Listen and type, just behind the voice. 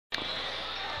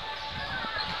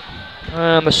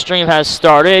The stream has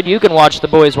started. You can watch the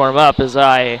boys warm up as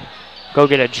I go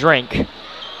get a drink.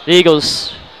 The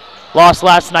Eagles lost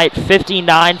last night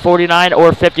 59-49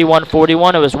 or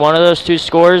 51-41. It was one of those two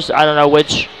scores. I don't know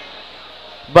which,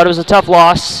 but it was a tough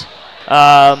loss.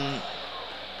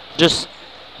 Just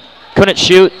couldn't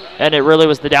shoot, and it really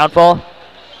was the downfall.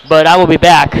 But I will be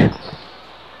back.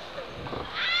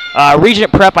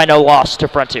 Regent Prep, I know, lost to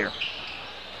Frontier.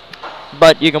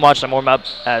 But you can watch them warm up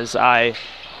as I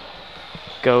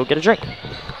go get a drink.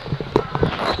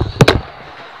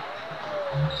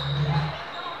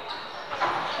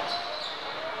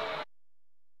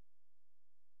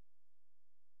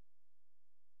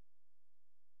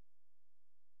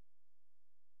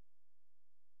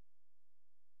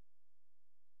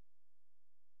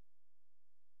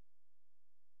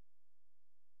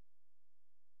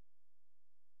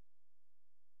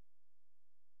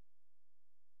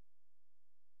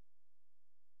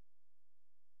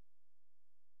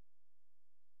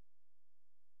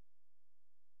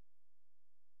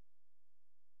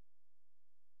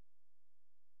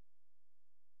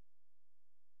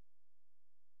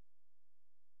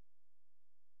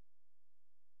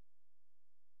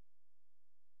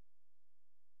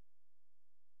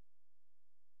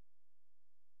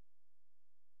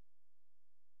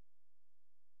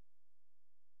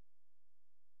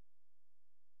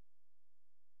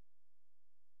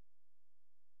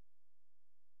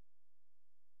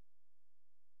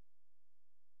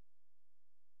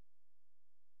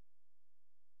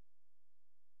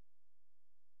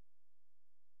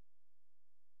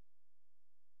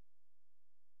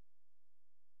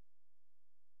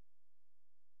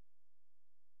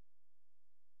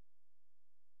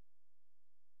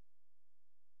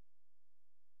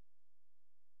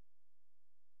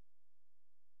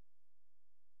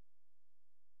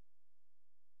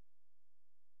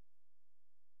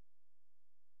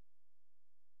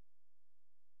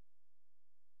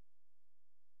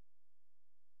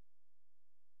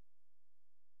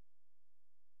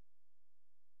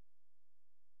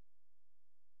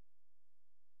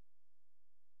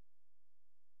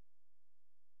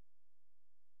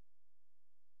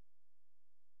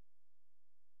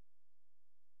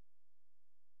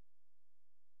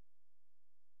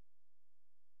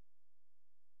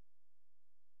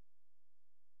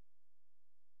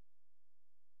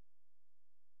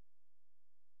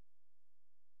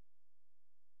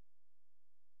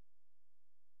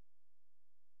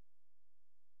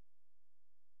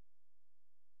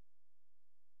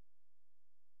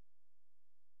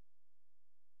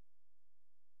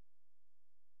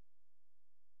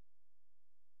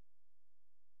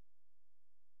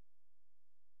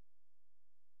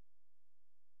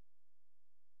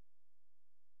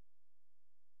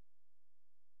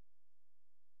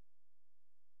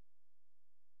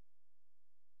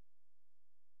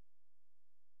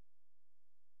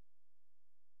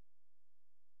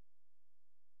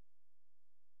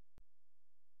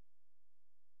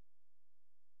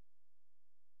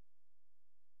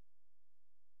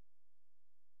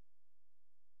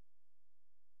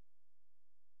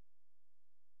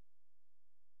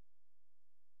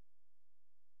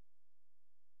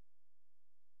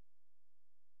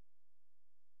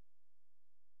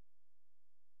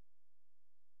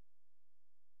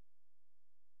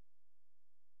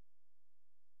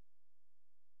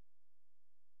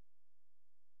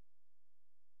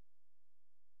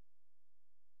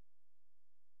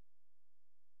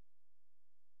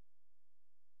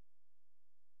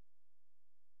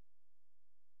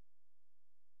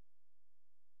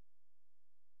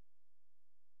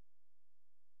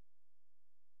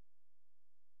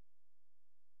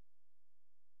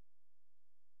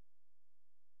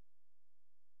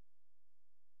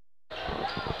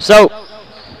 So,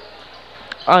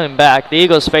 I'm back. The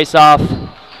Eagles face off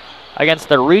against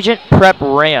the Regent Prep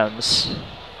Rams.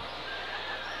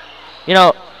 You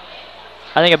know,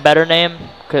 I think a better name,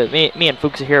 because me and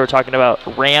Fuchs here were talking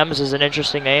about Rams is an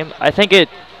interesting name. I think it,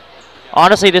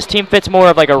 honestly, this team fits more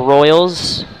of like a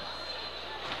Royals.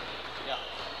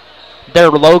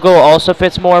 Their logo also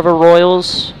fits more of a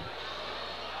Royals.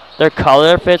 Their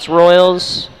color fits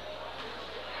Royals.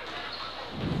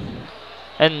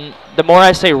 And the more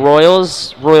I say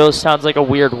Royals, Royals sounds like a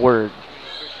weird word.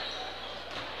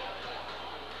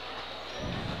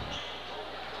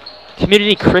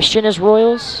 Community Christian is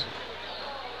Royals?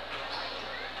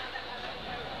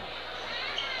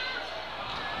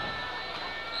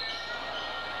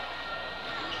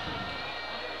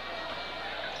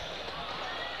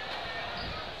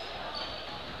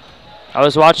 I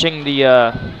was watching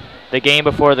the game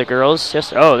before the girls.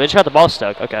 Oh, they just got the ball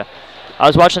stuck. Okay. I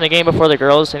was watching the game before the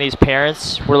girls, and these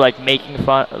parents were like making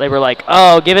fun. They were like,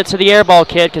 "Oh, give it to the airball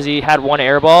kid," because he had one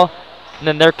airball, and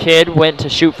then their kid went to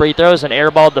shoot free throws and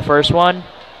airballed the first one,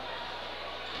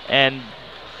 and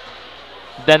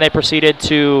then they proceeded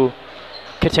to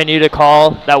continue to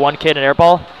call that one kid an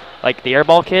airball, like the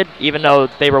airball kid, even though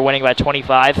they were winning by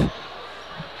 25.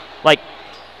 Like,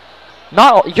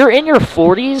 you're in your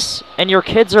 40s and your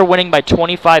kids are winning by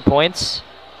 25 points.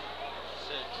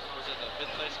 Was it the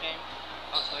 5th place game?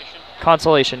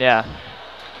 Consolation, yeah.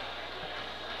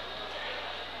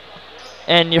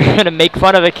 And you're going to make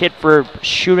fun of a kid for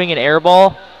shooting an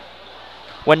airball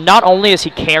when not only is he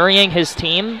carrying his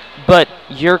team, but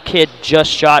your kid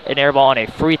just shot an airball on a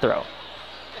free throw.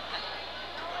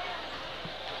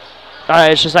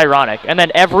 It's just ironic. And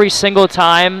then every single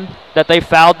time that they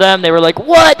fouled them, they were like,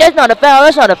 "What? That's not a foul.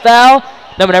 That's not a foul."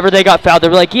 Then whenever they got fouled, they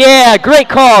were like, "Yeah, great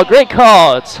call, great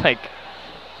call." It's like,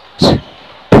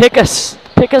 pick a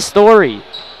story.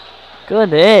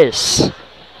 Goodness.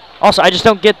 Also, I just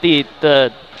don't get the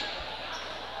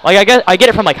like I get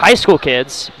it from like high school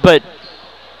kids, but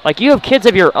like you have kids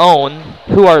of your own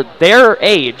who are their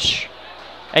age,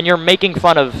 and you're making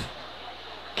fun of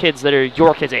kids that are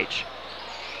your kid's age.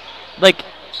 Like,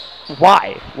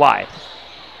 why? Why?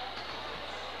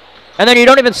 And then you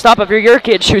don't even stop if your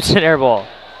kid shoots an air ball.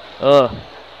 Ugh.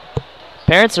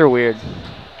 Parents are weird.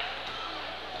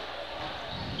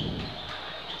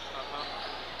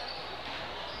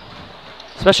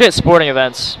 Especially at sporting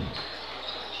events.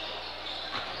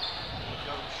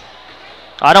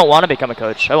 I don't want to become a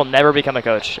coach. I will never become a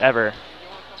coach, ever.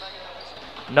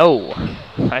 No,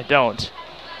 I don't.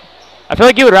 I feel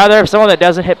like you would rather have someone that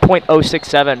doesn't hit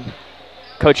 .067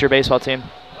 coach your baseball team.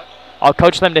 I'll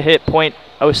coach them to hit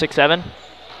 .067.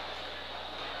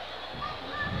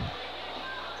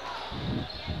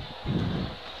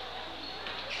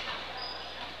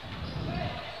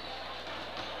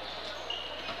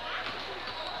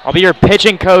 I'll be your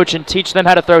pitching coach and teach them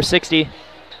how to throw 60.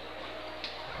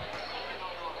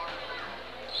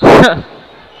 Well,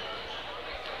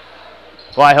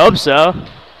 I hope so.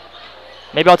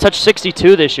 Maybe I'll touch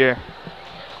 62 this year.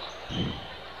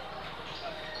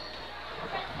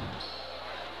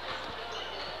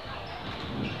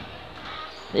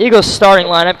 The Eagles' starting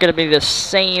lineup going to be the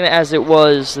same as it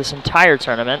was this entire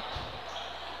tournament.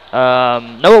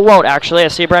 No, it won't, actually. I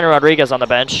see Brandon Rodriguez on the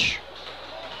bench.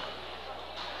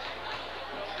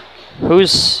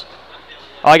 Who's...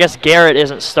 Oh, I guess Garrett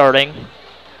isn't starting.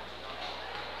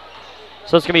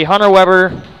 So it's going to be Hunter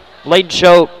Weber, Leighton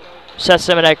Choate, Seth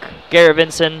Simonek, Garrett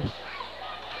Vinson,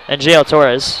 and JL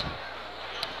Torres.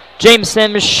 James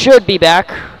Sims should be back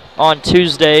on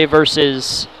Tuesday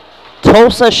versus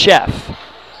Tulsa Chef.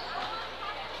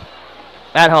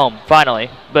 At home, finally.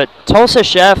 But Tulsa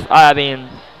Chef, I mean,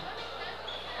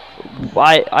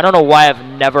 I don't know why I've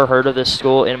never heard of this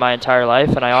school in my entire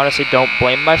life, and I honestly don't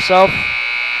blame myself.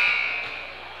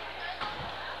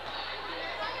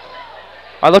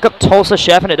 I look up Tulsa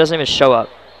Chef and it doesn't even show up.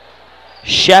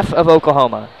 Chef of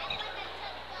Oklahoma.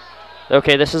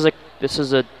 Okay, this is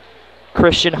a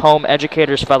Christian Home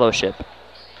Educators Fellowship.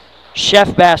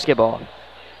 Chef basketball.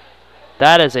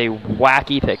 That is a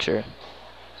wacky picture.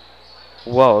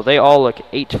 Whoa, they all look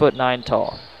 8'9"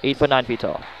 tall. 8'9" feet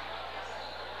tall.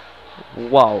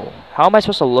 Whoa. How am I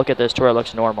supposed to look at this to where it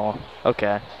looks normal?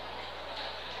 Okay.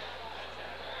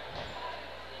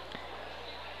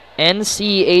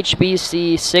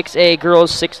 NCHBC 6A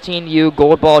Girls 16U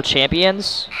Gold Ball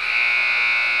Champions.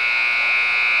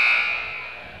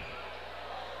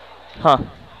 Huh.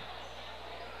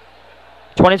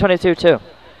 2022 too.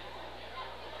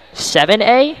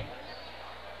 7A?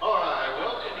 All right,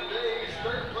 well, in today's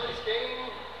third place game,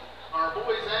 our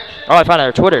boys action. Oh, I found it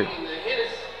on Twitter.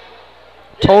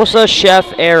 Tulsa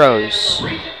Chef Arrows.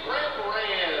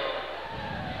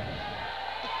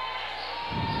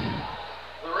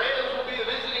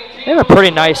 They have a pretty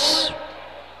nice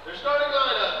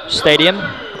stadium.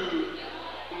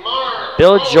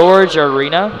 Bill George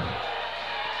Arena.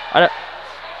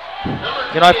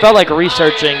 I felt like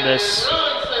researching this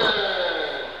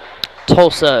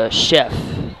Tulsa Chef,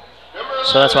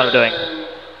 so that's what I'm doing.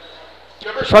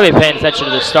 Should probably be paying attention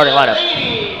to the starting lineup.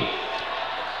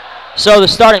 So the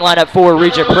starting lineup for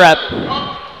Regent Prep: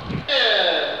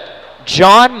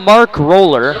 John Mark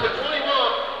Roller,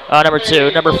 number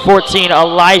 2. Number 14,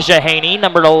 Elijah Haney.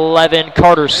 Number 11,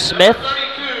 Carter Smith.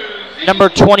 Number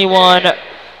 21,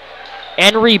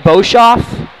 Henry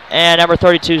Boshoff. And number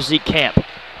 32, Zeke Camp.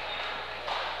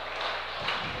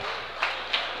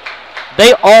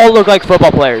 They all look like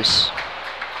football players.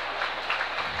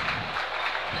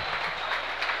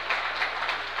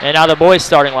 And now the boys'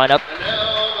 starting lineup.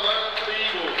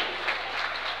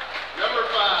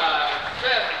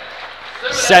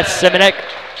 Seth Simonek.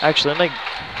 Actually, let me.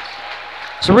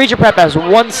 So Regent Prep has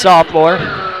 1 sophomore,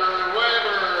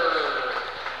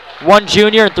 1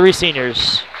 junior, and 3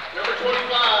 seniors.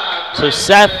 So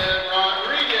Seth,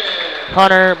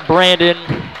 Hunter, Brandon,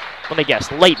 let me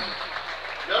guess, Layton.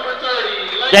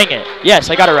 Dang it. Yes,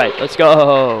 I got it right. Let's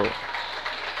go.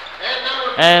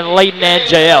 And Layton and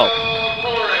JL.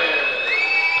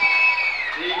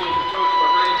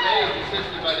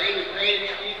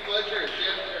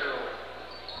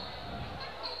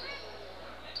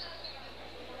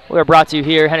 We are brought to you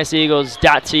here,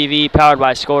 HennessyEagles.tv, powered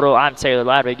by Squirtle. I'm Taylor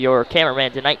Ladwig. Your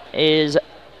cameraman tonight is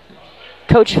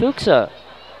Coach Fuchsa.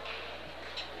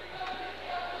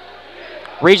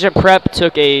 Regent Prep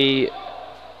took a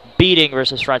beating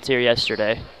versus Frontier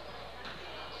yesterday.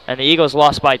 And the Eagles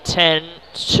lost by 10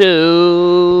 to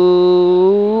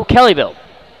Kellyville.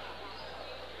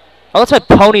 Oh, that's why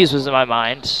Ponies was in my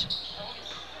mind.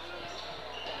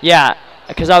 Yeah,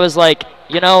 because I was like,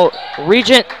 you know,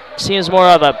 Regent seems more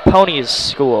of a Ponies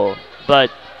school, but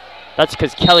that's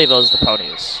because Kellyville is the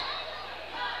Ponies.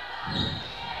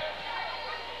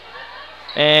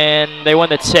 And they win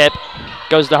the tip.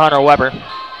 Goes to Hunter Weber.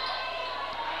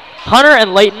 Hunter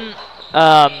and Layton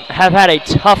have had a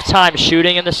tough time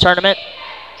shooting in this tournament.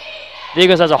 The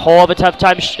Eagles as a whole have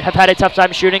had a tough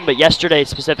time shooting, but yesterday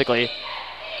specifically.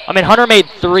 I mean, Hunter made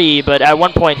 3, but at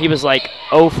one point he was like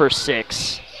 0 for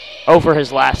 6. 0 for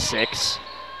his last 6.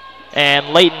 And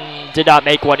Layton did not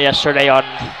make one yesterday on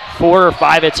 4 or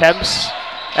 5 attempts,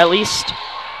 at least.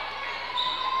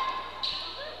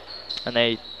 And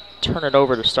they turn it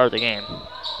over to start the game.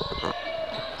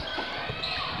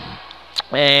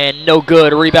 And no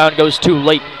good. Rebound goes to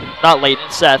Layton. Not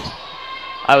Layton, Seth.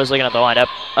 I was looking at the lineup.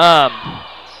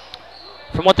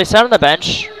 From what they said on the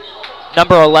bench,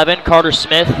 number 11, Carter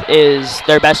Smith, is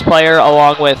their best player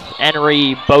along with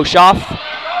Henry Boshoff,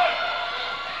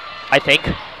 I think.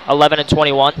 11 and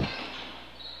 21.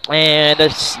 And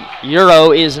this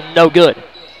Euro is no good.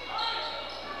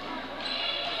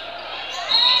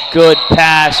 Good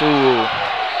pass. Ooh.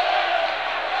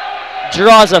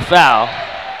 Draws a foul.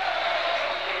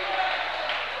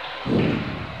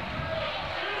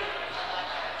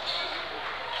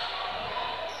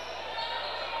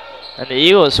 And the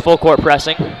Eagles full court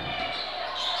pressing.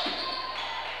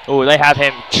 Ooh, they have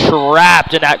him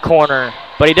trapped in that corner.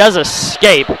 But he does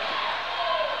escape.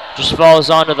 Just falls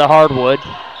onto the hardwood.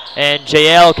 And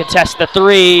JL contests the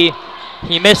 3.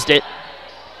 He missed it.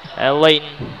 And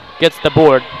Layton gets the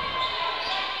board.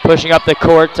 Pushing up the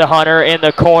court to Hunter in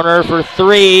the corner for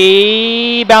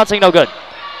 3. Bouncing, no good.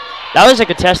 That was a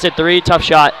contested 3. Tough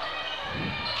shot.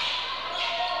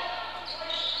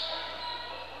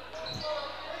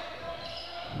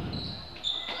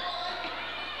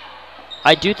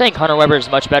 I do think Hunter Weber is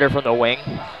much better from the wing.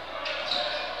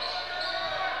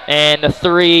 And the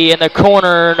 3 in the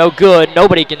corner, no good.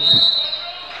 Nobody can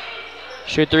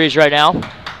shoot 3s right now.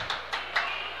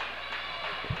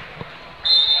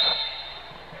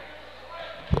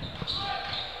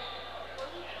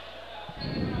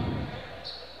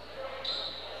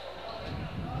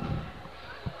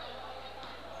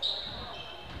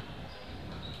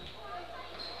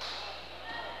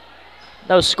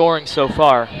 No scoring so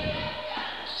far.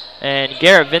 And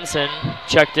Garrett Vinson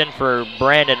checked in for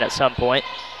Brandon at some point.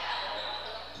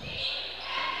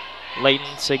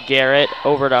 Layton to Garrett,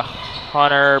 over to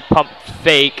Hunter, pump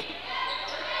fake.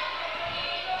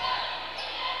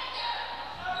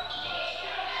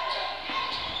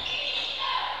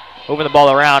 Moving the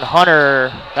ball around,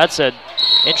 Hunter, that's an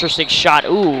interesting shot.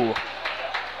 Ooh.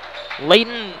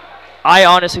 Layton, I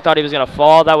honestly thought he was gonna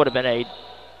fall. That would have been a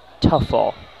tough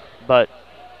fall, but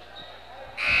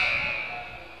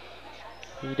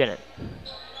he didn't.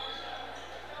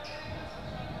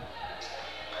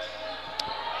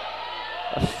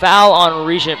 A foul on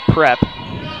Regent Prep.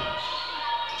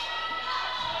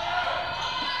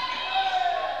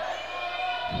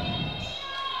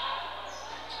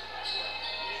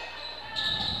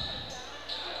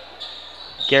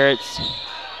 Garrett's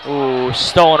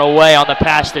stolen away on the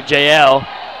pass to JL.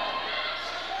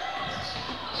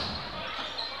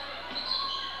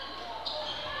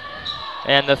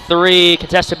 And the 3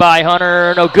 contested by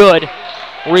Hunter, no good.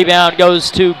 Rebound goes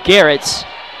to Garrett.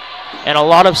 And a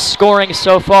lot of scoring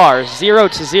so far,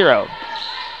 0-0.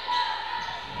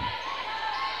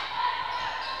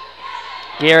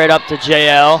 Garrett up to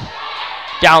JL.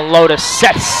 Down low to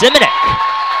Seth Simonek.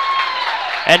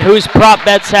 And whose prop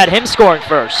bets had him scoring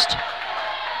first?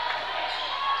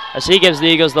 As he gives the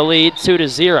Eagles the lead,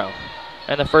 2-0.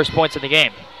 And the first points of the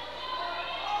game.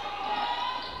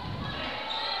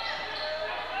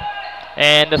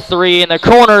 And the 3 in the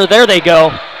corner, there they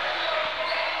go.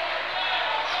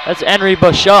 That's Henry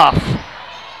Bischoff.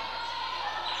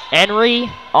 Henry?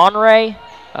 Henry?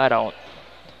 I don't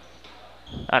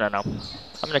know.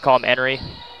 I'm going to call him Henry.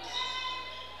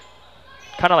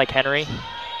 Kind of like Henry.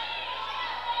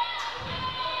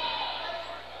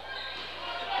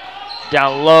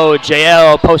 Down low,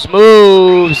 JL, post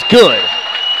moves, good.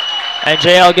 And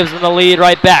JL gives them the lead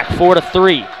right back,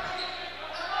 4-3.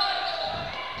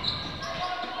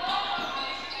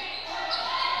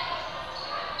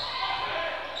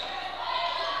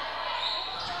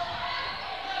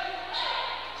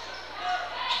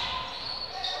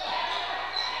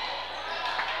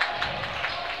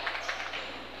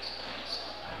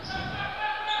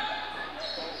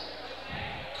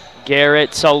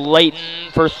 Garrett to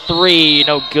Layton for 3,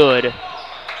 no good.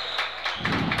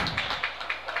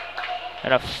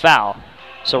 And a foul.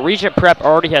 So Regent Prep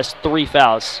already has 3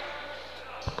 fouls.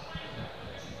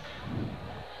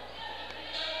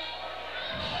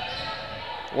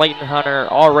 Layton Hunter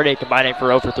already combining for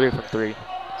 0 for 3 from 3.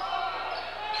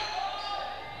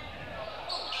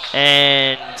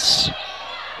 And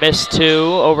missed 2,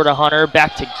 over to Hunter,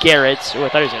 back to Garrett. Oh, I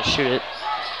thought he was going to shoot it.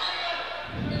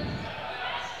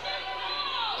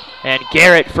 And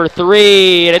Garrett for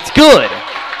 3, and it's good.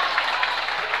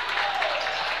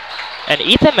 And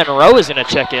Ethan Monroe is going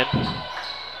to check in.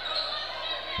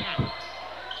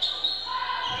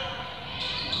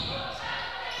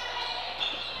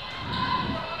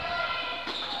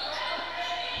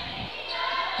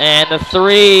 And the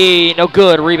 3, no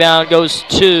good. Rebound goes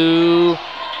to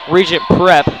Regent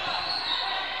Prep,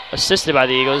 assisted by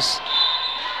the Eagles.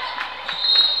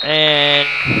 And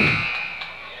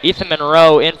Ethan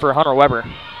Monroe in for Hunter Weber.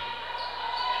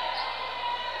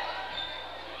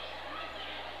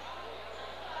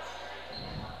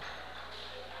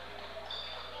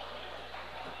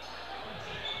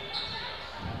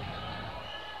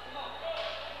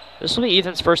 This will be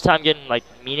Ethan's first time getting like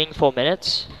meaningful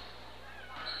minutes.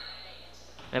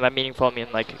 And by meaningful, I mean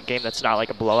like a game that's not like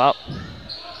a blowout.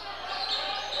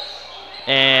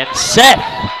 And Seth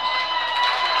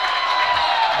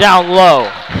down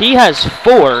low. He has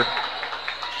 4,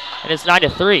 and it's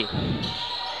 9-3.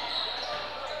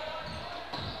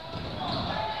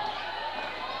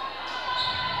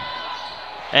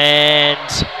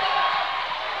 And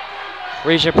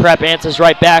Regent Prep answers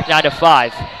right back,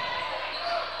 9-5.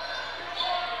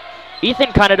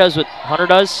 Ethan kind of does what Hunter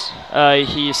does.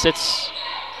 He sits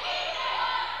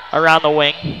around the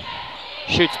wing,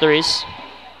 shoots 3s.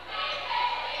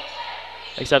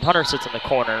 Except Hunter sits in the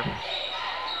corner.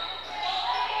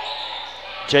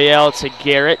 JL to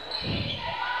Garrett.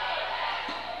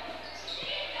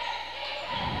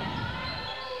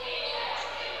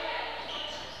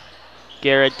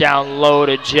 Garrett down low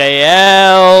to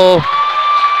JL.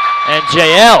 And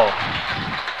JL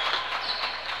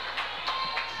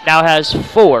now has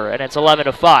 4, and it's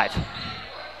 11-5.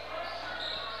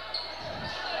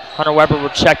 Hunter Weber will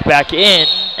check back in,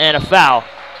 and a foul.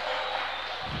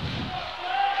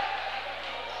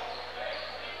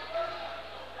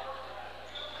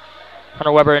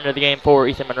 Hunter Weber into the game for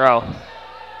Ethan Monroe.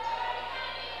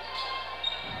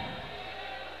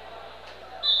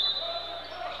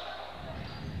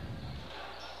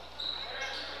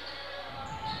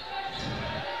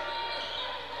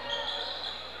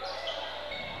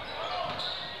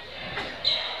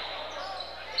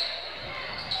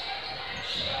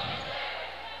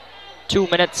 Two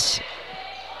minutes,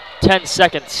 10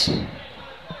 seconds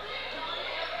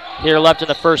here left in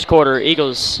the first quarter.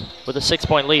 Eagles with a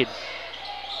 6-point lead.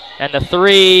 And the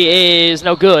 3 is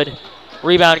no good.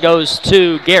 Rebound goes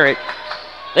to Garrett.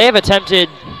 They have attempted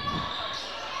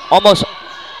almost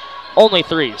only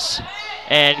 3s.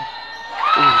 And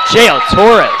Jael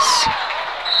Torres.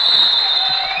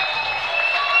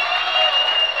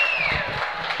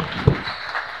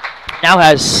 Now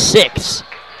has 6.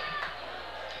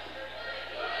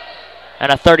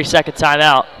 And a 30-second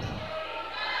timeout.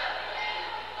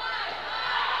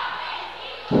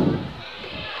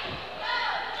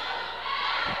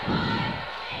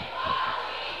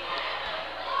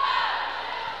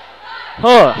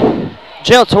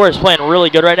 Jael Torres playing really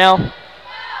good right now.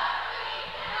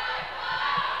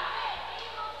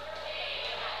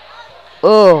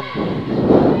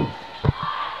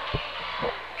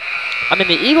 I mean,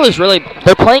 the Eagles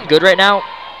they're playing good right now.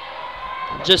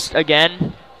 Just,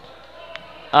 again,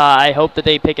 I hope that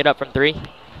they pick it up from 3.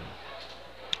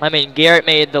 I mean, Garrett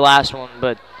made the last one,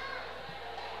 but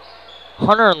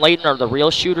Hunter and Layton are the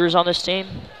real shooters on this team,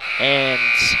 and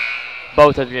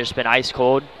both have just been ice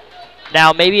cold.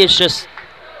 Now, maybe it's just,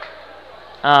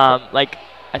 like,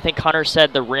 I think Hunter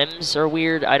said the rims are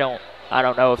weird. I don't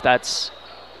know if that's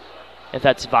if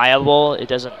that's viable. It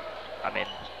doesn't, I mean,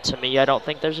 to me, I don't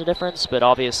think there's a difference, but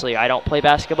obviously I don't play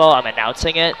basketball. I'm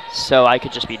announcing it, so I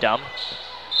could just be dumb.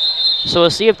 So we'll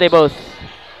see if they fail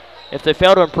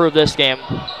to improve this game.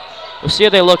 We'll see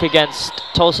how they look against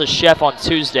Tulsa Chef on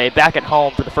Tuesday, back at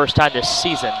home for the first time this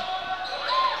season.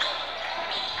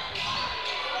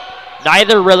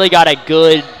 Neither really got a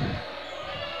good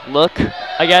look,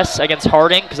 I guess, against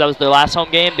Harding, because that was their last home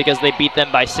game, because they beat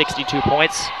them by 62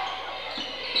 points.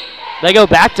 They go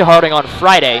back to Harding on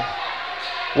Friday.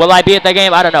 Will I be at that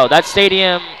game? I don't know. That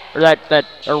stadium, or that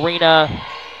arena,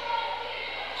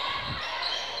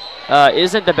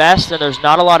 isn't the best, and there's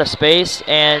not a lot of space,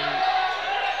 and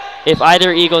if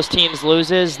either Eagles teams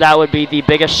loses, that would be the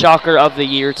biggest shocker of the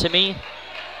year to me.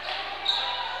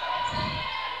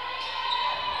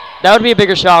 That would be a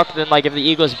bigger shock than like if the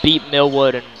Eagles beat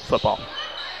Millwood in football,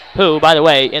 who, by the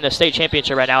way, in the state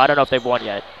championship right now, I don't know if they've won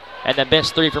yet, and then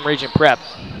missed 3 from Regent Prep.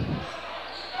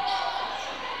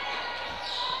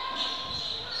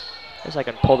 I guess I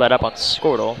can pull that up on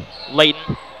Squirtle.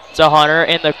 Layton to Hunter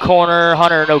in the corner.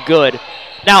 Hunter, no good.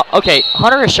 Now, okay,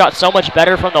 Hunter has shot so much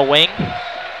better from the wing,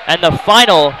 and the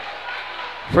final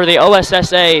for the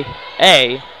OSSA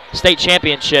A state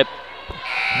championship,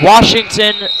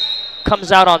 Washington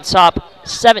comes out on top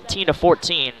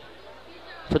 17-14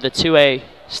 for the 2A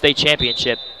state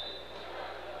championship.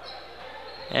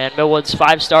 And Millwood's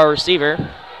 5-star receiver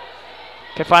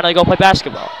can finally go play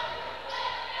basketball.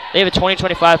 They have a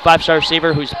 2025 5-star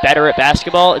receiver who's better at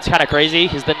basketball. It's kind of crazy.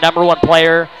 He's the #1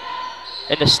 player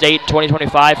in the state in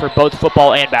 2025 for both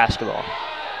football and basketball.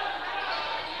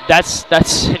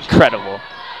 That's incredible.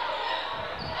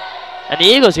 And the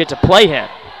Eagles get to play him.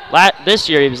 This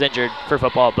year he was injured for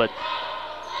football, but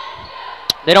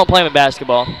they don't play him in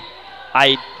basketball.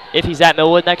 If he's at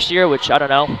Millwood next year, which I don't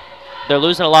know, they're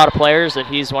losing a lot of players, and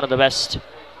he's one of the best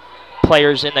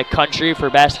players in the country for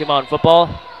basketball and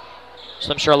football.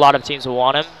 So I'm sure a lot of teams will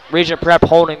want him. Regent Prep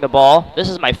holding the ball. This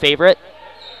is my favorite.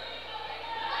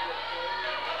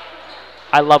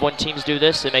 I love when teams do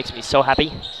this. It makes me so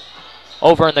happy.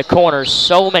 Over in the corner,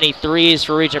 so many threes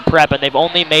for Regent Prep, and they've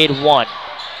only made 1.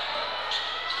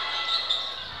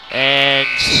 And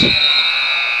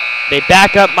they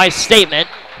back up my statement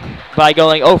by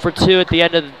going 0 for 2 at the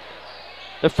end of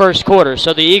the first quarter.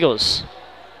 So the Eagles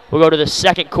will go to the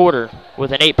second quarter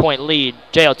with an 8-point lead.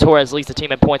 J.L. Torres leads the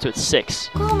team in points with 6.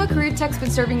 Oklahoma Career Tech's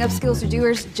been serving up skills to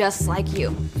doers just like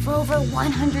you for over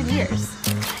 100 years.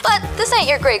 But this ain't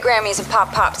your great Grammys and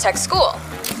Pop Tech school.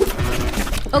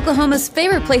 Oklahoma's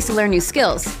favorite place to learn new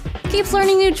skills keeps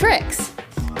learning new tricks.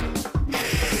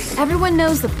 Everyone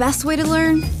knows the best way to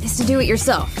learn is to do it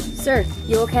yourself. Sir,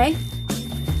 you okay?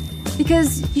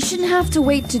 Because you shouldn't have to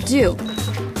wait to do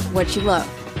what you love.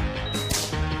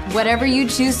 Whatever you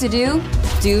choose to do,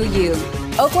 do you.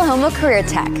 Oklahoma Career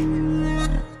Tech.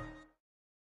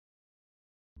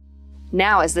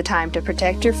 Now is the time to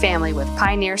protect your family with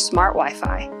Pioneer Smart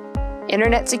Wi-Fi.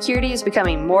 Internet security is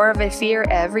becoming more of a fear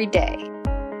every day.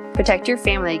 Protect your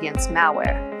family against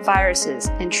malware, viruses,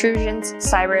 intrusions,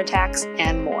 cyber attacks,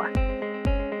 and more.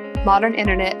 Modern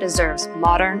internet deserves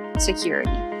modern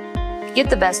security. Get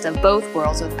the best of both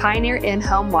worlds with Pioneer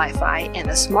in-home Wi-Fi and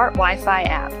the Smart Wi-Fi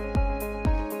app.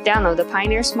 Download the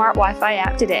Pioneer Smart Wi-Fi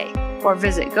app today or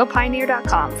visit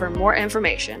gopioneer.com for more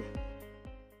information.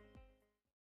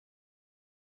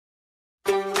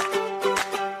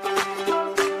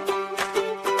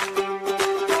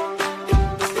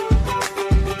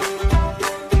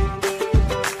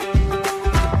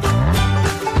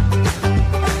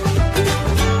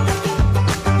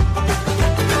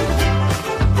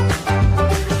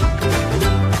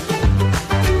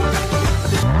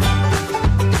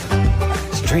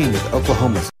 With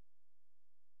Oklahoma.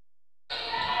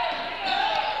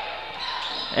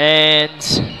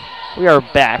 And we are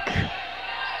back.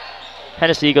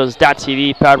 Hennessey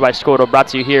Eagles.tv, powered by Squirtle, brought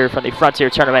to you here from the Frontier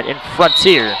Tournament in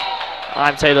Frontier.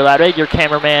 I'm Taylor Ladwig, your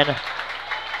cameraman,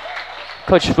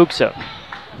 Coach Fuchso.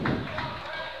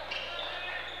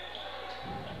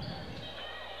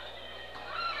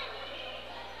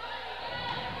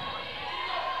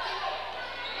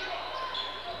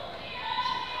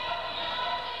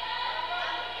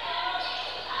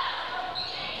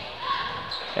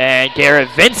 And Garrett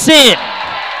Vincent.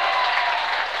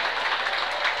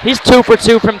 He's 2 for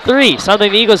 2 from 3,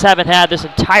 something the Eagles haven't had this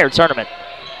entire tournament.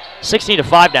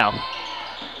 16-5 now.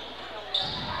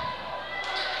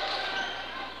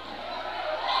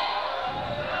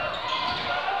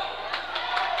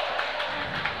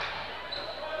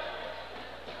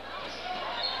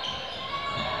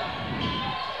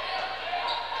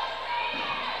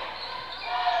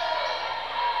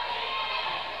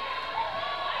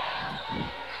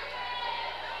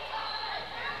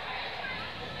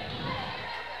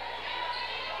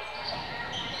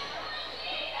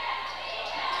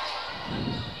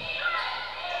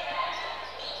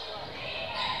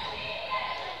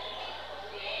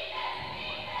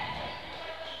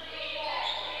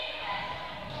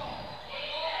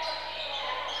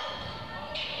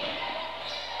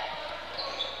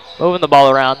 Moving the ball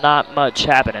around, not much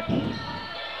happening.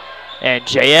 And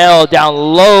JL down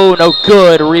low, no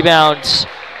good. Rebounds.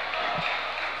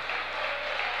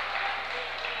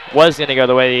 Was going to go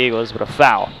the way of the Eagles, but a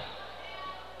foul.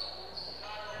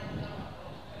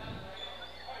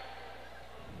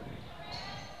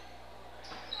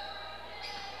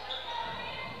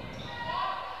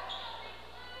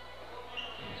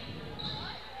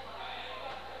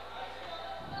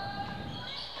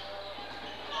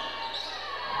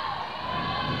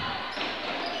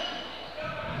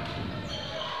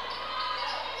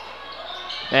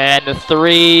 And the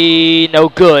three, no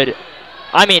good.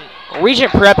 I mean,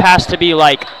 Regent Prep has to be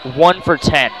like 1 for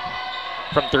 10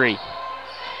 from three.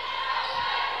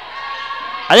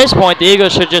 At this point, the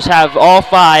Eagles should just have all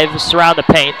 5 surround the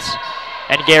paint.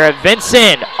 And Garrett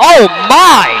Vincent, oh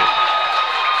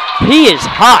my! He is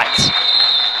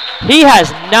hot. He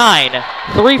has 9,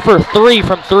 3 for 3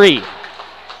 from 3.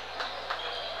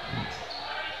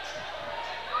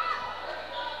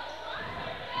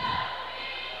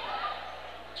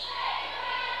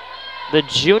 The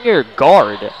junior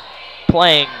guard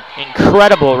playing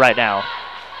incredible right now.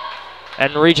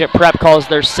 And Regent Prep calls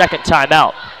their second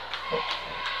timeout.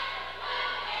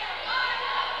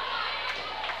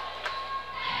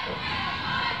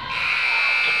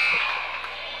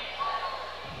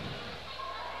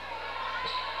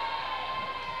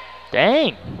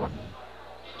 Dang.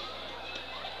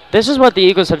 This is what the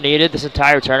Eagles have needed this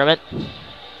entire tournament.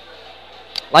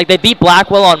 Like, they beat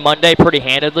Blackwell on Monday pretty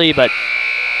handedly, but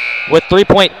with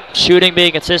three-point shooting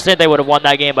being consistent, they would have won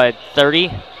that game by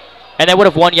 30. And they would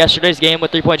have won yesterday's game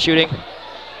with three-point shooting.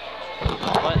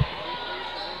 What?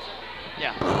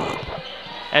 Yeah.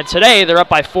 And today, they're up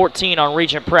by 14 on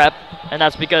Regent Prep, and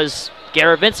that's because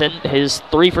Garrett Vincent is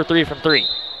 3 for 3 from 3.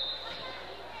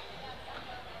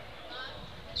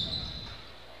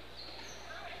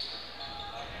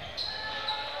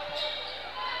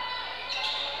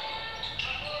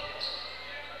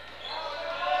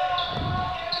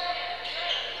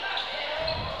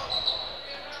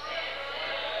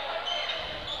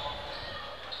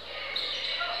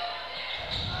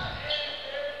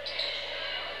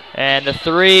 And the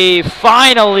three,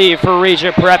 finally, for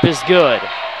Regent Prep is good.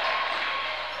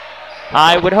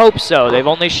 I would hope so. They've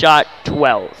only shot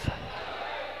 12.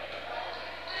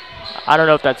 I don't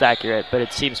know if that's accurate, but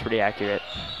it seems pretty accurate.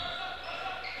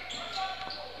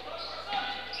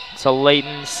 So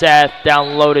Leighton, Seth,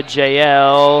 down low to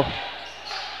JL.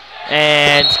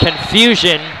 And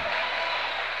confusion.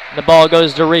 The ball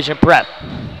goes to Regent Prep.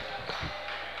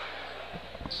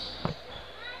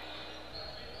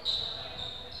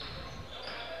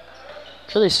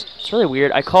 It's really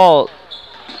weird. I call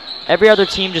every other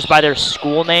team just by their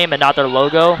school name and not their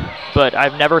logo, but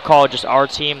I've never called just our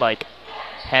team like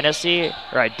Hennessey,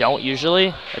 or I don't usually.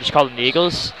 I just call them the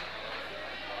Eagles.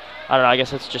 I don't know, I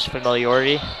guess it's just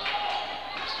familiarity.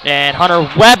 And Hunter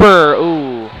Weber,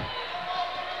 ooh.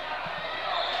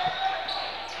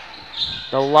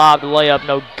 The lob, the layup,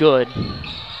 no good.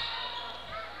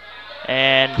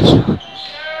 And,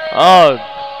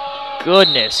 oh,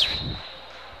 goodness.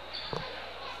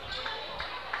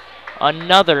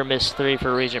 Another missed three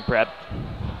for Regent Prep.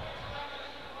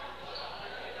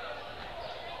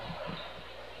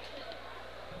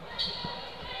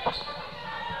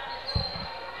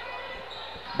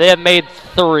 They have made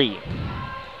 3.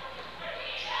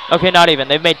 Okay, not even.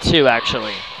 They've made 2,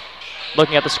 actually.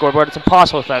 Looking at the scoreboard, it's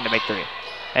impossible for them to make 3.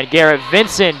 And Garrett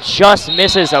Vincent just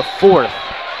misses a 4th.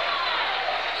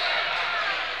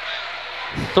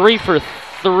 3 for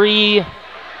 3,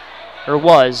 or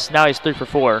was. Now he's 3 for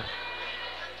 4.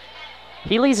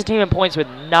 He leads the team in points with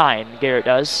 9, Garrett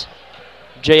does.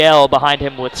 JL behind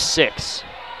him with 6.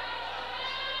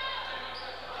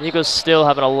 The Eagles still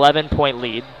have an 11-point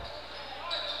lead.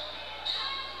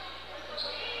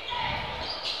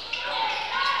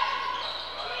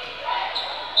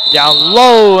 Down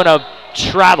low and a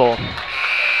travel.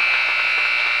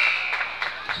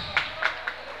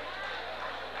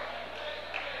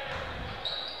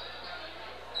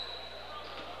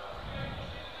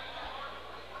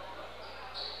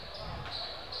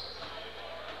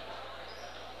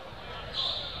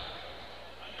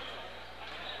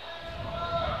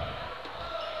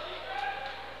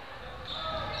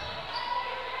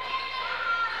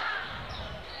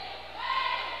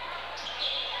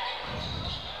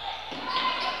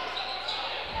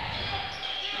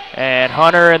 And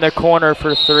Hunter in the corner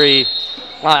for 3.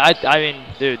 I mean,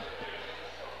 dude.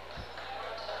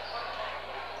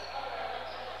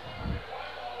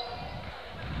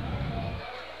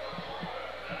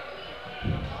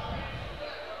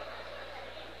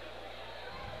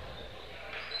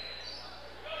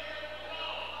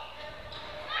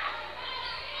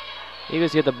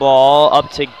 Eagles get the ball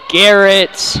up to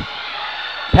Garrett.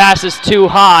 Passes too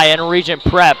high, and Regent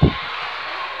Prep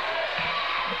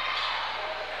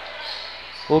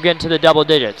will get into the double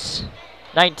digits.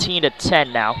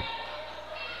 19-10 now.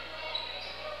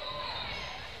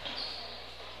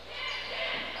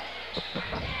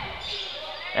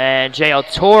 And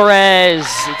JL Torres,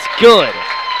 it's good.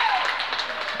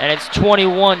 And it's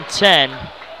 21-10.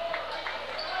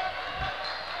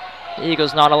 The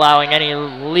Eagles not allowing any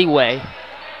leeway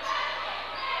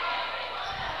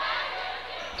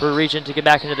for Regent to get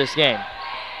back into this game.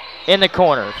 In the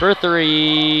corner for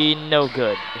three, no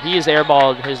good. He has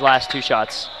airballed his last 2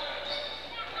 shots.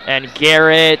 And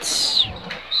Garrett.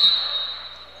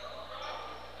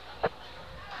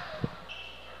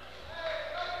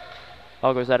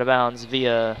 Ball goes out of bounds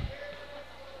via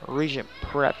Regent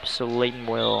Prep, so Layton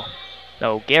will,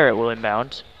 no, Garrett will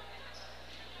inbound.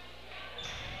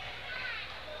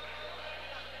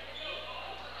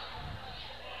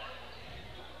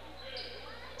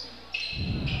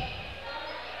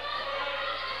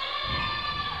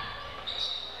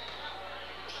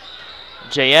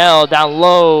 JL down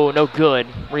low, no good.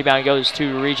 Rebound goes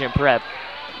to Regent Prep.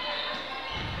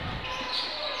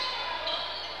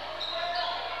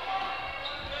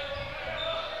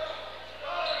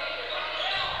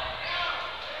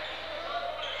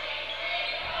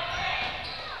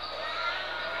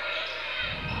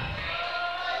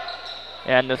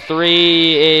 And the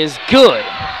three is good.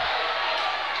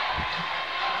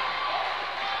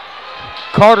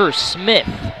 Carter Smith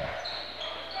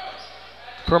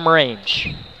from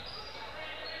range.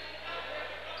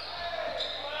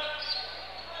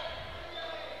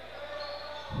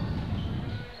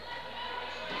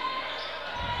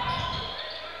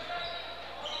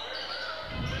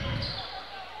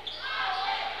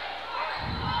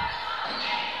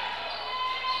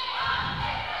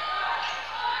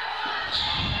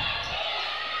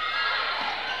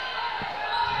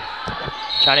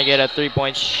 Trying to get a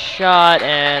three-point shot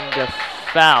and a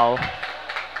foul.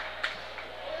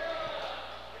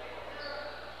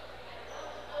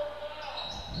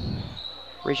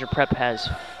 Regent Prep has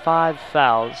 5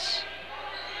 fouls.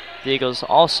 The Eagles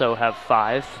also have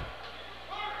 5.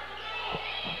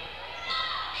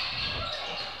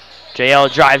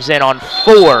 JL drives in on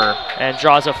 4 and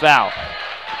draws a foul.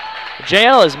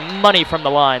 JL is money from the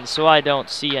line, so I don't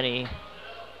see any.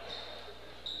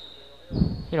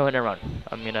 You know what, never mind.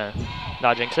 I'm gonna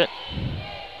not jinx it.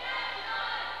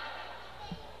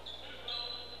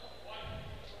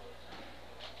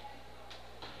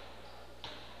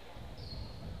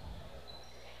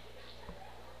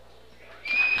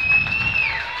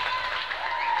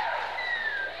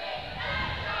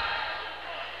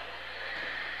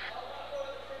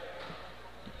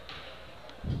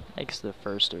 Makes the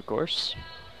first, of course.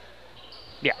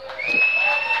 Yeah.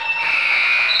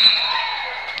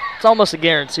 It's almost a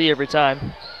guarantee every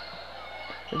time.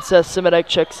 And Seth Simidak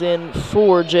checks in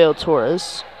for JL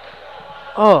Torres.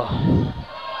 Oh.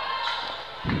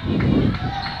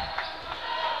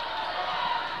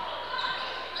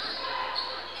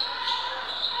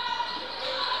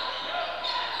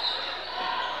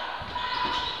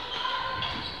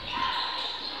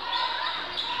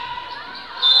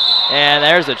 And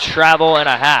there's a travel and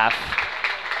a half.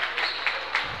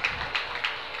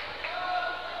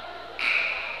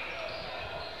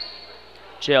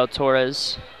 JL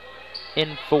Torres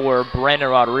in for Brandon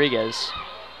Rodriguez.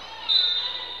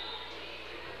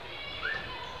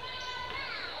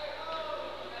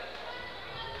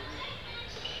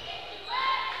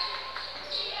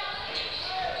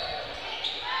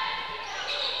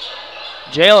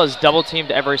 JL is double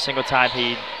teamed every single time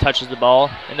he touches the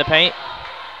ball in the paint,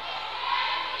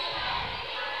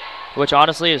 which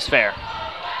honestly is fair.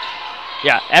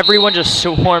 Yeah, everyone just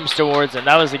swarms towards him.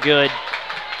 That was a good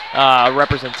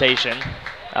representation.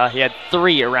 He had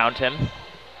 3 around him.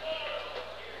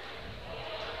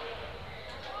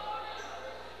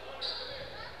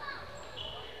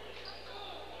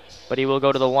 But he will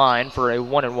go to the line for a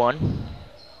 1-and-1.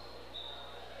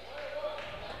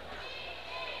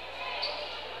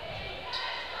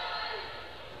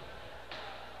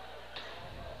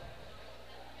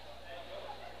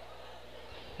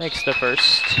 Makes the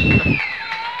first.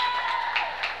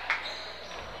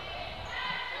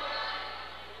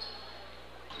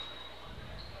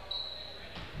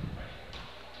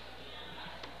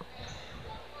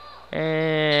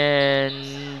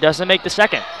 And doesn't make the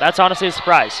second. That's honestly a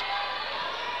surprise.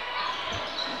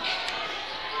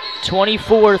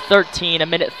 24-13, a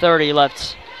minute 30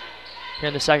 left here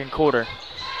in the second quarter.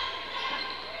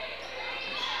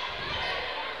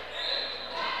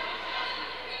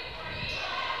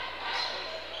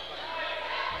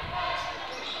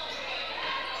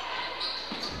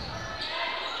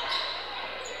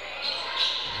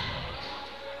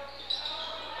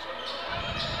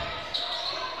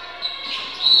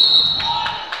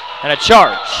 And a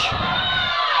charge.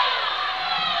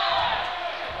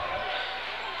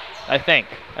 I think.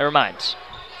 Never mind.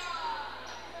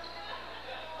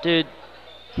 Dude.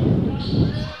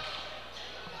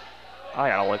 I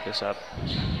gotta look this up.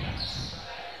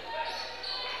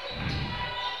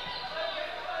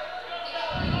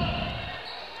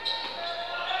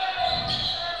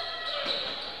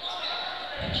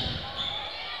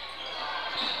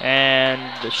 And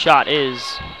the shot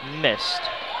is missed.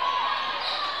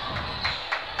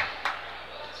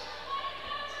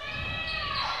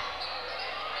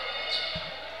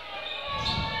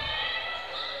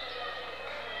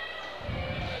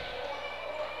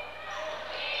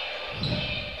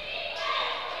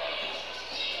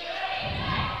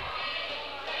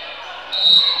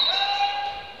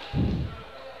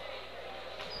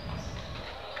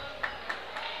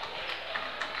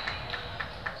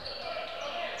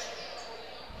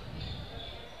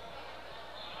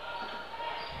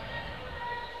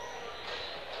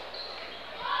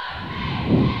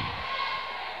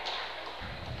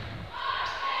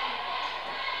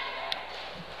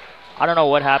 I don't know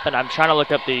what happened. I'm trying to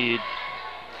look up the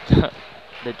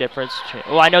the difference between,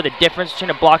 well, I know the difference between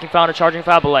a blocking foul and a charging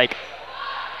foul, but like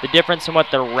the difference in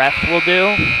what the ref will do.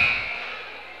 I'm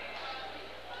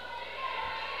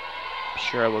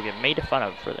sure I will get made fun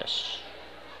of for this.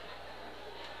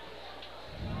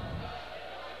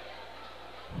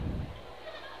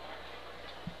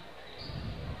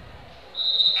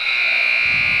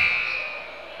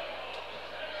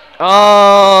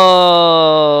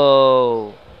 Oh,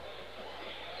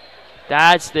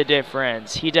 that's the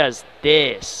difference. He does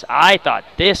this. I thought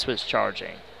this was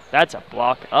charging. That's a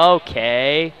block.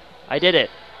 Okay, I did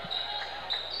it.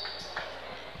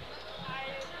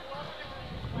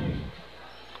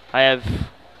 I have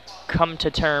come to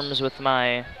terms with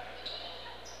my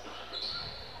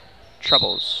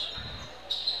troubles.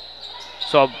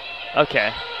 So,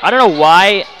 okay. I don't know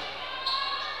why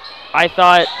I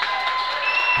thought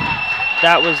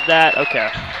that was that. Okay.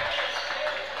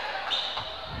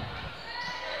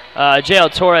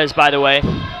 JL Torres, by the way,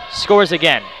 scores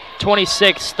again.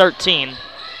 26-13,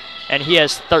 and he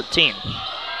has 13.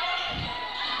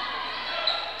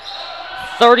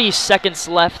 30 seconds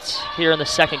left here in the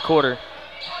second quarter.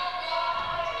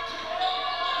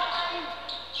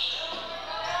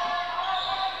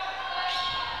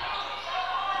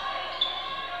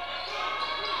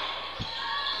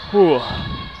 Whew.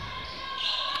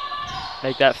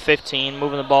 Make that 15,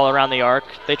 moving the ball around the arc.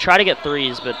 They try to get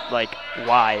threes, but, like,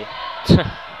 why?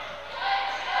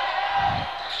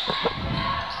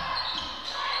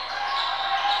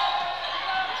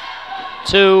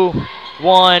 Two,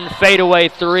 one, fadeaway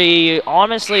three.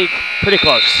 Honestly, pretty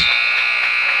close.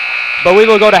 But we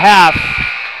will go to half.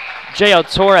 J.O.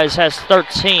 Torres has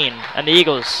 13, and the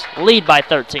Eagles lead by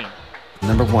 13.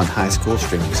 #1 high school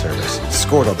streaming service,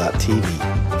 Squirtle.tv.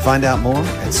 Find out more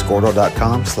at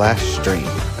Squirtle.com/stream.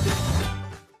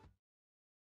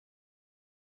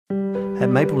 At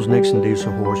Maples Nixon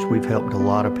Diesel Horse, we've helped a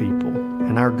lot of people,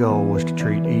 and our goal was to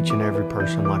treat each and every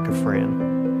person like a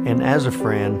friend. And as a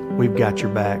friend, we've got your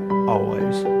back,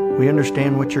 always. We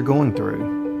understand what you're going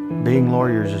through. Being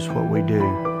lawyers is what we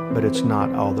do, but it's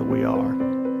not all that we are.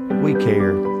 We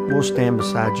care. We'll stand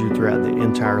beside you throughout the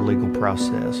entire legal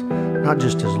process, not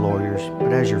just as lawyers,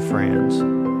 but as your friends.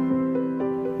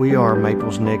 We are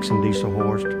Maples Nixon Diesel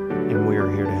Horse, and we are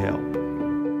here to help.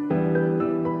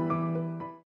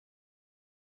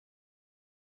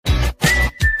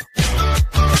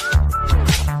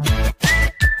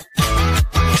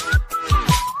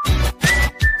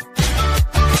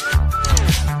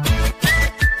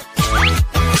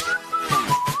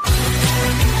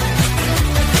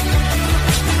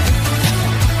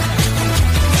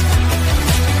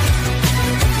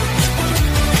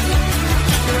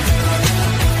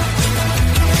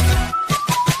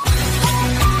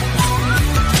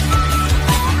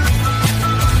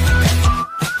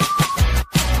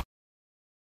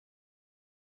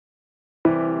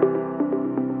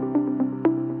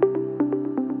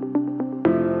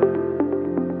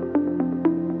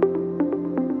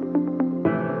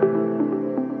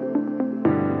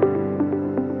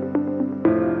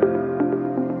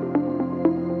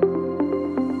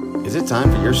 Is it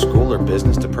time for your school or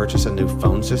business to purchase a new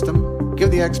phone system? Give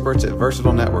the experts at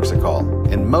Versatile Networks a call.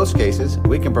 In most cases,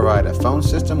 we can provide a phone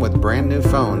system with brand new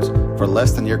phones for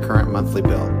less than your current monthly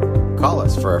bill. Call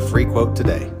us for a free quote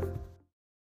today.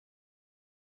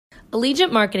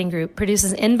 Regent Marketing Group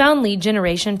produces inbound lead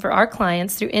generation for our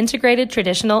clients through integrated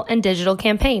traditional and digital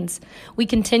campaigns. We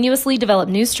continuously develop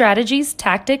new strategies,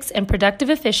 tactics, and productive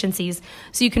efficiencies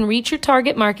so you can reach your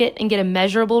target market and get a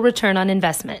measurable return on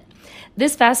investment.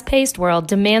 This fast-paced world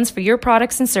demands for your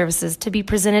products and services to be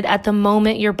presented at the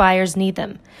moment your buyers need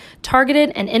them.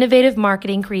 Targeted and innovative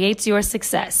marketing creates your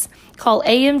success. Call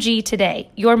AMG today,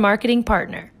 your marketing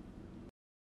partner.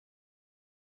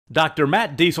 Dr.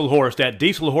 Matt Dieselhorst at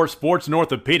Dieselhorst Sports and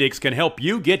Orthopedics can help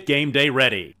you get game day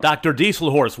ready. Dr.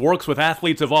 Dieselhorst works with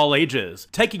athletes of all ages,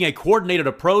 taking a coordinated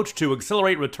approach to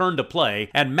accelerate return to play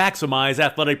and maximize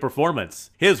athletic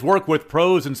performance. His work with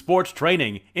pros in sports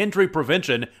training, injury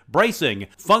prevention, bracing,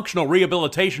 functional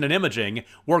rehabilitation, and imaging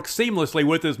works seamlessly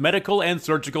with his medical and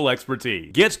surgical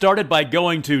expertise. Get started by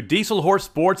going to Dieselhorst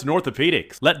Sports and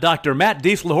Orthopedics. Let Dr. Matt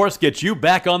Dieselhorst get you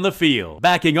back on the field,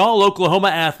 backing all Oklahoma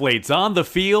athletes on the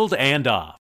field and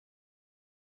off.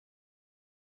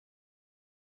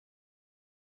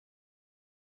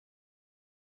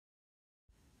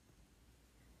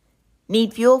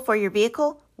 Need fuel for your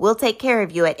vehicle? We'll take care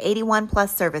of you at 81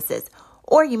 Plus Services,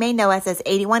 or you may know us as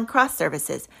 81 Cross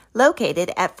Services,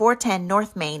 located at 410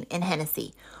 North Main in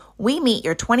Hennessey. We meet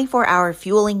your 24-hour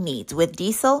fueling needs with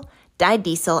diesel, dyed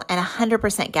diesel, and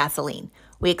 100% gasoline.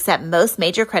 We accept most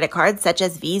major credit cards such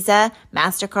as Visa,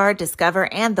 MasterCard,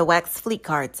 Discover, and the WEX fleet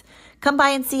cards. Come by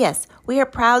and see us. We are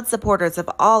proud supporters of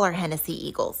all our Hennessey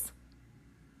Eagles.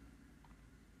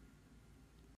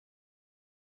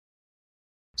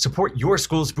 Support your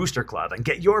school's booster club and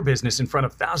get your business in front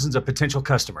of thousands of potential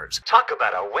customers. Talk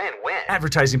about a win-win.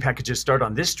 Advertising packages start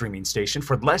on this streaming station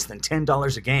for less than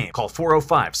 $10 a game. Call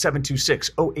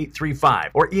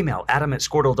 405-726-0835 or email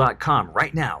adam@squirtle.com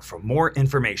right now for more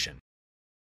information.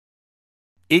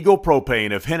 Eagle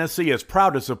Propane of Hennessey is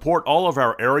proud to support all of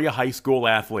our area high school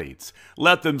athletes.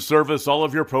 Let them service all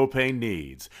of your propane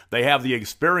needs. They have the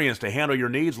experience to handle your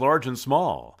needs large and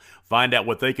small. Find out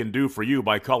what they can do for you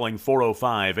by calling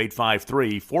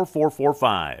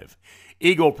 405-853-4445.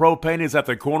 Eagle Propane is at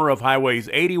the corner of Highways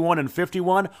 81 and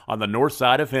 51 on the north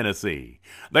side of Hennessey.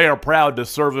 They are proud to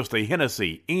service the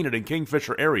Hennessey, Enid, and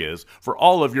Kingfisher areas for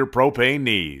all of your propane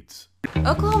needs.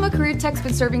 Oklahoma Career Tech's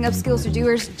been serving up skills to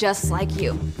doers just like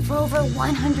you for over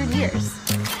 100 years.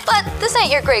 But this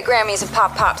ain't your great Grammys and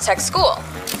Pop Tech school.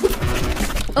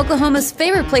 Oklahoma's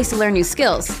favorite place to learn new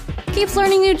skills keeps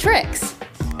learning new tricks.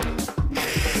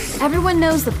 Everyone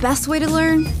knows the best way to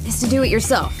learn is to do it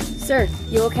yourself. Sir,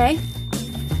 you okay?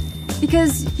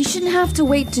 Because you shouldn't have to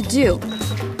wait to do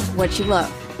what you love.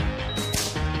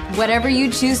 Whatever you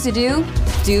choose to do,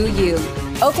 do you.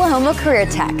 Oklahoma Career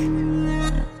Tech.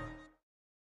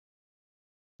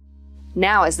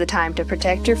 Now is the time to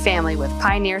protect your family with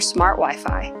Pioneer Smart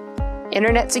Wi-Fi.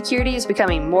 Internet security is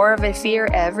becoming more of a fear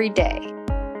every day.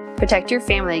 Protect your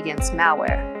family against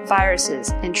malware,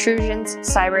 viruses, intrusions,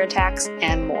 cyber attacks,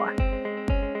 and more.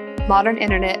 Modern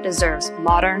internet deserves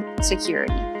modern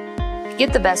security.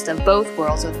 Get the best of both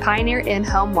worlds with Pioneer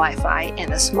in-home Wi-Fi and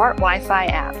the Smart Wi-Fi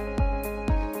app.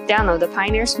 Download the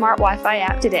Pioneer Smart Wi-Fi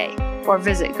app today or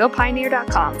visit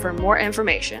gopioneer.com for more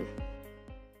information.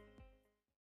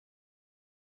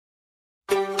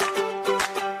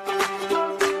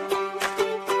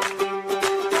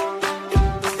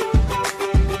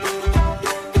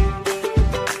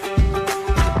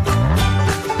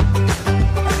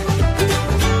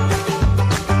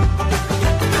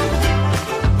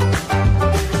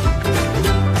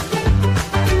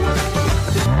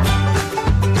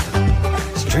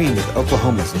 Stream with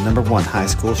Oklahoma's #1 high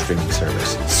school streaming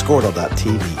service,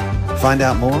 Squirtle.tv. Find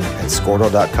out more at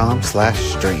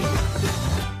squirtle.com/stream.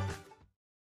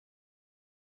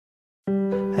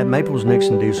 At Maples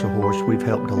Nixon Diesel Horse, we've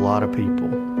helped a lot of people,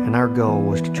 and our goal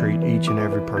was to treat each and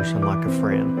every person like a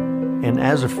friend. And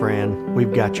as a friend,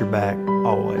 we've got your back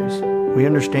always. We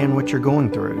understand what you're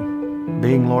going through.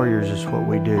 Being lawyers is what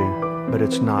we do, but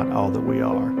it's not all that we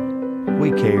are.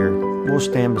 We care. We'll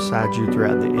stand beside you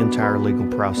throughout the entire legal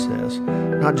process,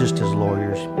 not just as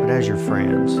lawyers, but as your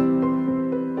friends.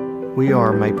 We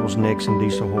are Maples Nixon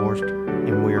Diesel Horse,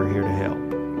 and we are here to help.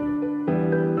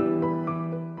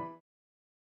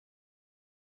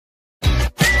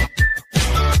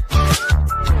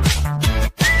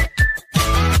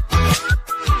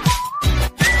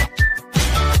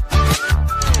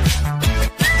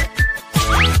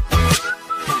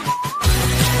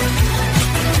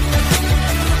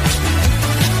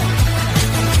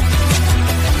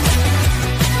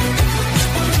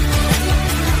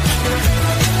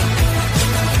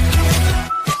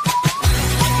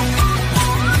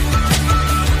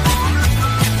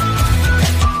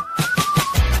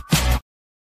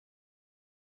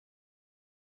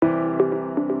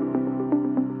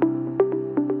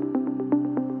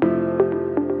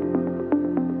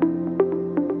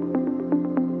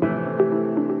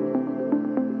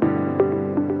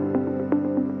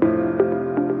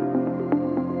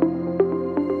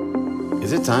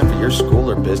 it time for your school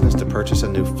or business to purchase a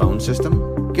new phone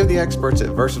system? Give the experts at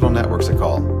Versatile Networks a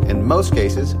call. In most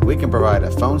cases, we can provide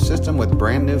a phone system with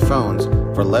brand new phones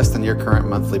for less than your current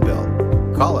monthly bill.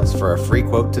 Call us for a free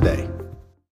quote today.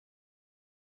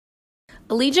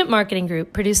 Regent Marketing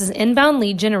Group produces inbound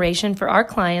lead generation for our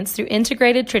clients through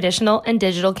integrated traditional and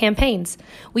digital campaigns.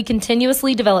 We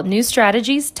continuously develop new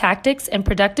strategies, tactics, and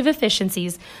productive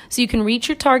efficiencies so you can reach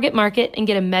your target market and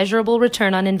get a measurable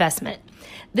return on investment.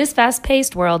 This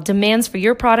fast-paced world demands for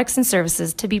your products and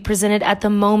services to be presented at the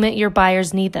moment your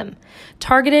buyers need them.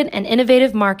 Targeted and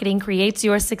innovative marketing creates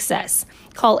your success.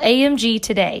 Call AMG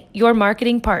today, your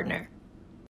marketing partner.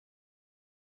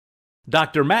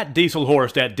 Dr. Matt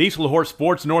Dieselhorst at Dieselhorst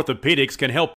Sports and Orthopedics can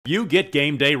help you get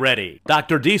game day ready.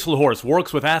 Dr. Dieselhorst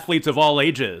works with athletes of all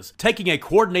ages, taking a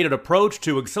coordinated approach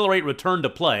to accelerate return to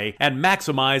play and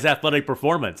maximize athletic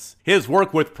performance. His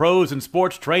work with pros in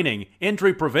sports training,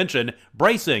 injury prevention,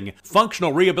 bracing,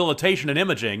 functional rehabilitation, and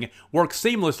imaging works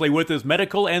seamlessly with his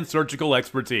medical and surgical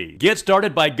expertise. Get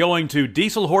started by going to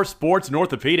Dieselhorst Sports and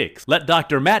Orthopedics. Let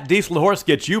Dr. Matt Dieselhorst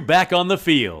get you back on the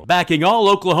field, backing all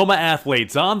Oklahoma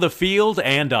athletes on the field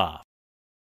and off.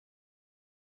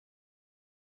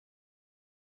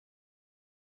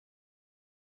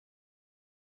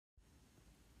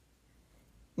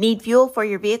 Need fuel for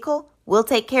your vehicle? We'll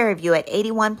take care of you at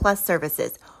 81 Plus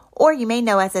Services, or you may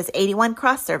know us as 81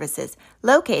 Cross Services,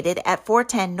 located at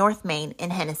 410 North Main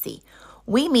in Hennessey.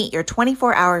 We meet your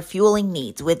 24-hour fueling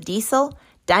needs with diesel,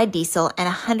 dyed diesel,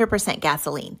 and 100%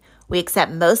 gasoline. We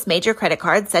accept most major credit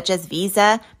cards such as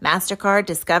Visa, MasterCard,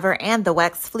 Discover, and the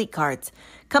WEX fleet cards.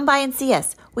 Come by and see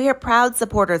us. We are proud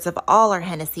supporters of all our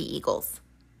Hennessey Eagles.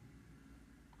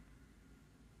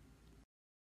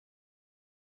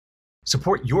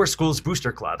 Support your school's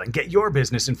booster club and get your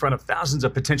business in front of thousands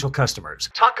of potential customers.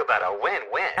 Talk about a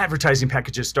win-win. Advertising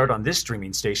packages start on this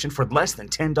streaming station for less than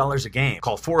 $10 a game.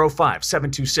 Call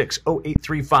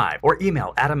 405-726-0835 or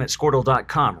email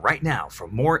adam@squirtle.com right now for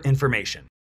more information.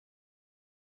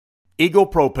 Eagle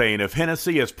Propane of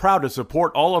Hennessey is proud to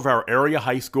support all of our area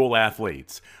high school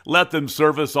athletes. Let them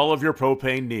service all of your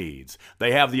propane needs.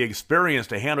 They have the experience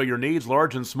to handle your needs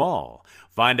large and small.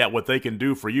 Find out what they can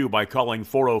do for you by calling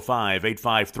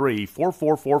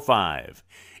 405-853-4445.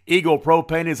 Eagle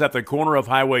Propane is at the corner of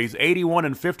Highways 81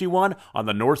 and 51 on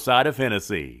the north side of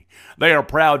Hennessey. They are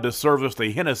proud to service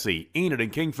the Hennessey, Enid,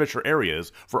 and Kingfisher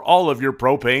areas for all of your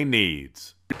propane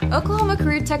needs. Oklahoma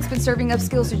Career Tech's been serving up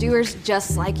skills to doers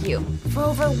just like you for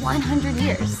over 100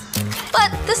 years. But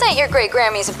this ain't your great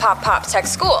Grammys and Pop Tech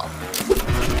school.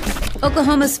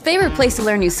 Oklahoma's favorite place to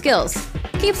learn new skills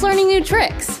keeps learning new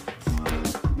tricks.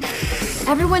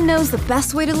 Everyone knows the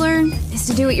best way to learn is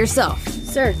to do it yourself.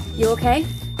 Sir, you okay?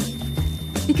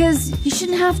 Because you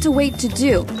shouldn't have to wait to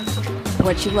do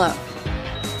what you love.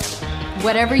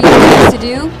 Whatever you choose to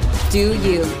do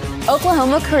you.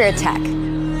 Oklahoma Career Tech.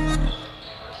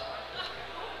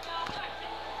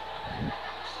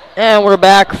 And we're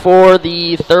back for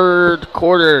the third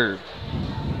quarter.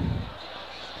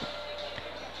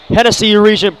 Hennessey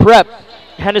Regent Prep.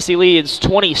 Hennessey leads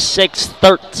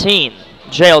 26-13.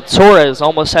 JL Torres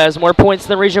almost has more points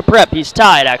than Regent Prep. He's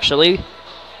tied, actually.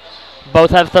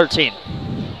 Both have 13.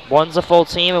 One's a full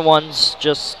team and one's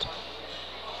just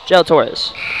JL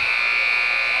Torres.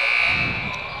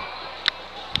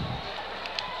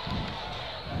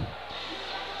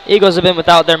 Eagles have been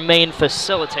without their main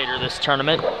facilitator this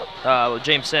tournament,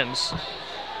 James Sims.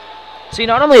 See,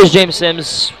 not only is James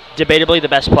Sims debatably the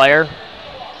best player,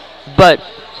 but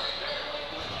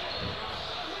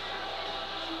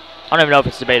I don't even know if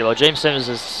it's debatable. James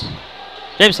Sims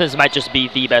might just be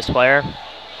the best player.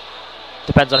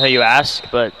 Depends on who you ask,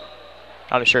 but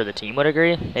I'm sure the team would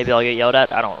agree. Maybe I'll get yelled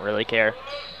at. I don't really care.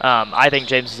 I think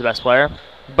James is the best player,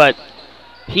 but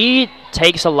he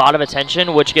takes a lot of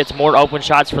attention, which gets more open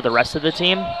shots for the rest of the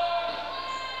team.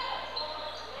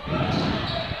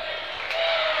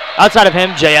 Outside of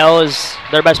him, JL is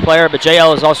their best player, but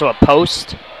JL is also a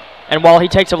post. And while he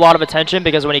takes a lot of attention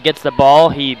because when he gets the ball,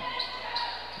 he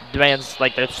demands,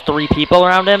 like, there's 3 people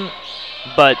around him.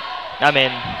 But, I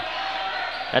mean,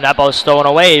 and that ball is stolen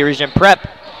away. Regent Prep.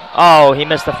 Oh, he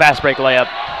missed the fast break layup.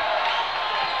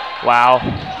 Wow.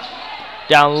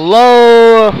 Down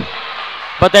low.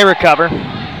 But they recover.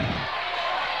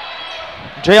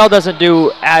 JL doesn't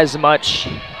do as much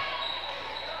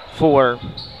for,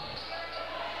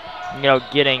 you know,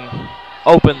 getting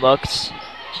open looks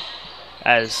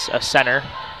as a center.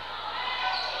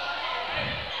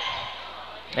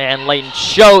 And Leighton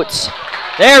Schultz.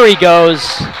 There he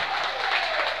goes.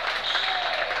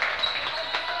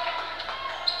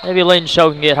 Maybe Leighton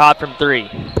Schultz can get hot from 3.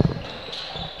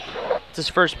 It's his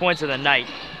first points of the night.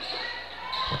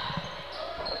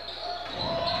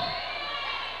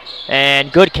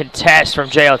 And good contest from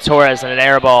J.L. Torres and an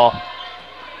air ball.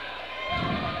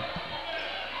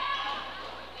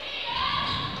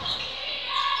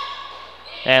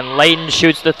 And Layton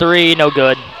shoots the three, no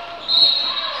good.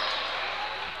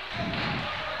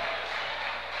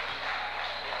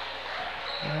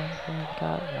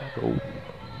 Go.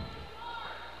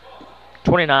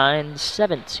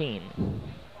 29-17.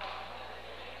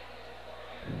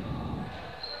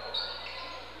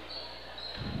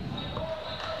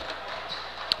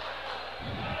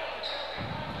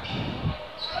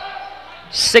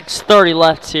 .6:30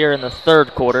 left here in the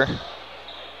third quarter.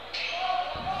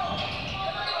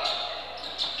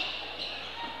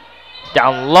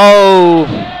 Down low,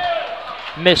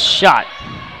 missed shot.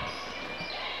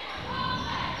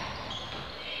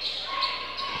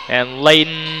 And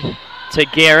Layton to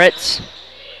Garrett.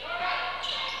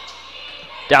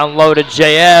 Down low to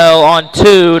JL on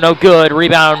two, no good.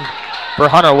 Rebound for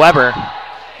Hunter Weber.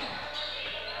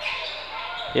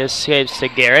 He escapes to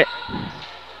Garrett.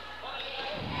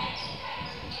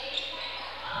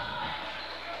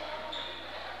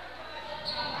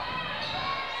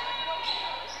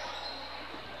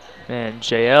 And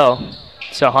JL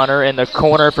to Hunter in the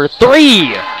corner for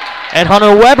three. And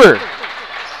Hunter Weber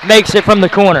makes it from the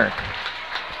corner.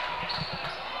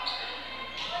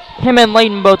 Him and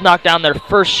Layton both knocked down their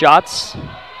first shots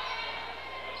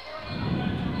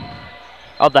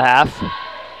of the half.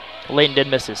 Layton did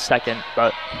miss his second,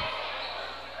 but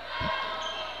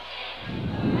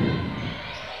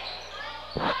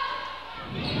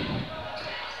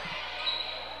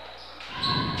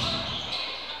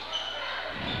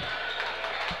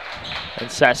and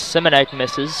Sasimanek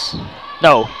misses.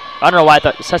 No, I don't know why I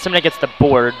thought Sasimanek gets the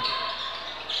board.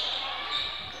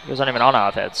 He wasn't even on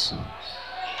offense.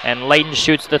 And Layton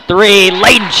shoots the three.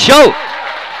 Layton choke.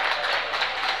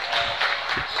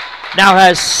 Now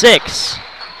has 6.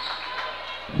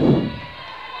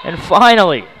 And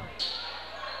finally,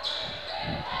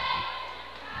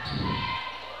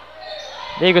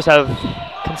 the Eagles have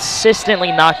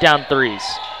consistently knocked down threes.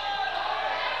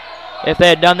 If they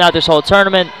had done that this whole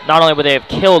tournament, not only would they have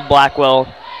killed Blackwell,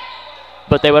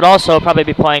 but they would also probably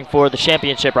be playing for the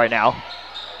championship right now,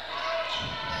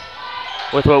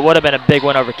 with what would have been a big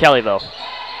win over Kellyville.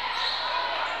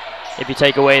 If you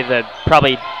take away the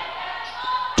probably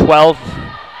 12,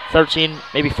 13,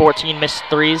 maybe 14 missed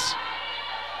threes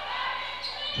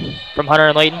from Hunter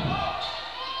and Layton.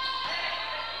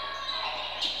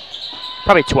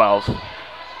 Probably 12.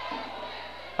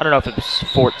 I don't know if it was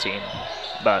 14,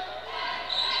 but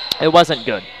it wasn't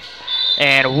good.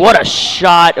 And what a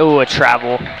shot. Ooh, a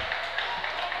travel.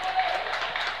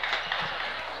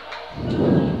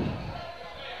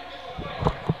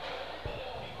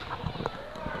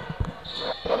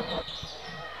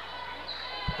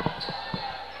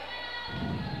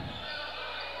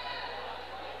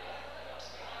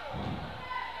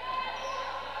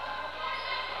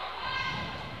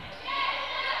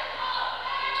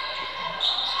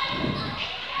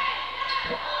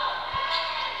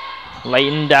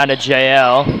 Layton down to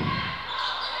JL.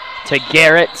 To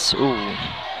Garrett. Ooh.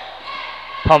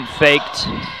 Pump faked.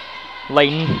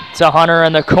 Layton to Hunter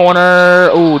in the corner.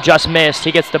 Ooh, just missed.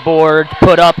 He gets the board,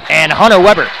 put up, and Hunter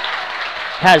Weber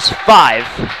has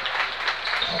 5.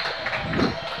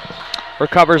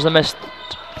 Recovers the missed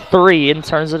 3 and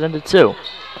turns it into 2.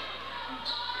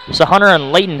 So Hunter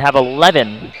and Layton have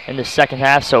 11 in the second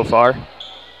half so far.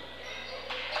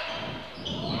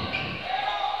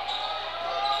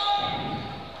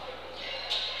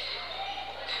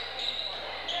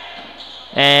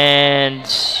 And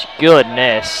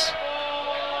goodness.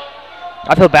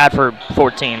 I feel bad for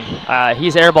 14.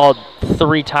 He's airballed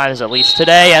 3 times at least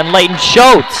today, and Layton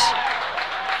shoots.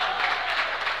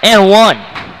 And 1.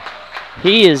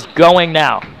 He is going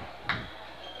now.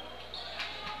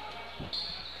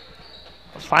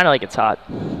 Finally gets hot.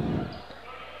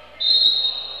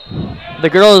 The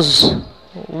girls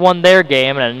won their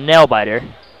game in a nail-biter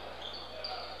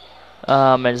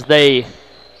as they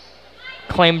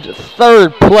claimed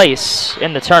 3rd place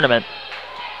in the tournament.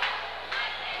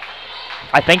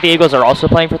 I think the Eagles are also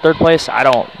playing for 3rd place. I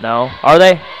don't know. Are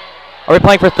they? Are we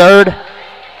playing for 3rd?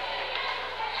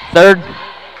 3rd?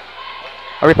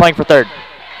 Are we playing for 3rd?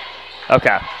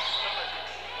 Okay.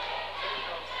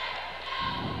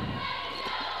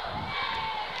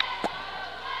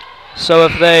 So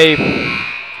if they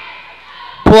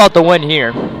pull out the win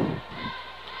here,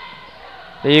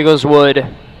 the Eagles would,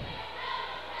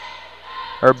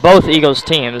 or both Eagles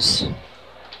teams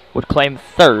would claim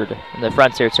 3rd in the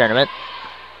Frontier tournament.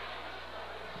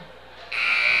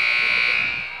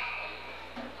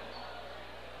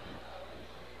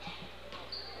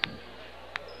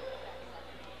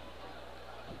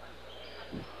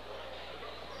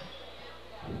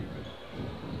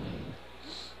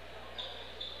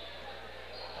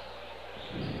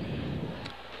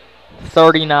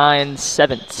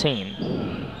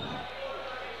 39-17.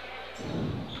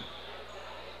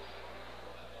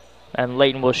 And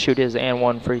Layton will shoot his and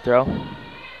one free throw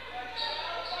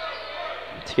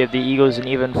to give the Eagles an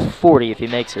even 40 if he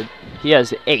makes it. He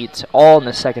has 8, all in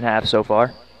the second half so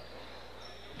far.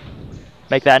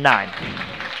 Make that 9.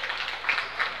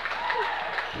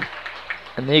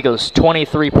 And the Eagles'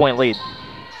 23-point lead.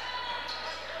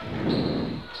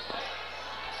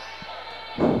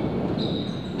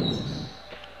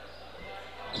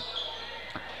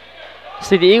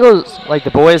 See, the Eagles, like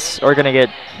the boys, are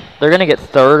they're gonna get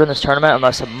third in this tournament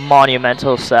unless a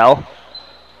monumental sell.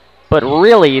 But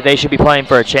really, they should be playing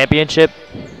for a championship.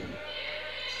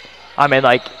 I mean,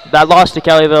 like, that loss to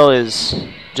Kellyville is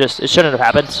just, it shouldn't have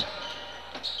happened.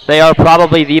 They are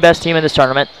probably the best team in this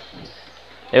tournament.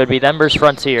 It would be them versus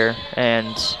Frontier,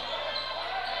 and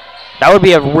that would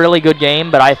be a really good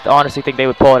game, but I honestly think they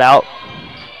would pull it out.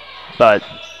 But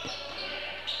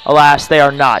alas, they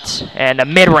are not. And a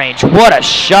mid-range, what a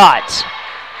shot!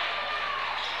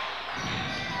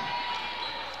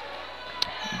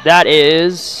 That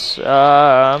is,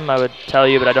 I would tell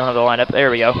you, but I don't have the lineup. There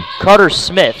we go. Carter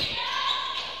Smith,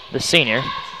 the senior.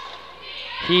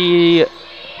 He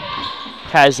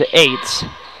has 8.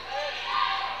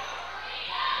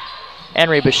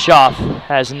 Henry Bischoff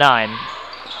has 9.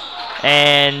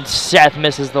 And Seth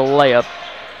misses the layup.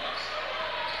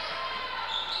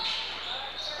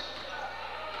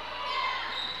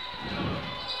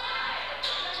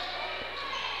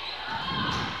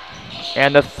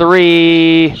 And the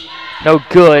 3, no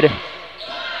good.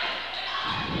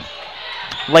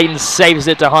 Layton saves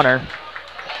it to Hunter.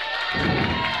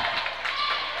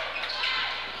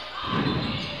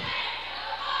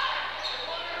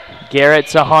 Garrett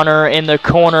to Hunter in the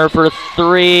corner for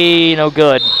 3, no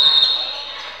good.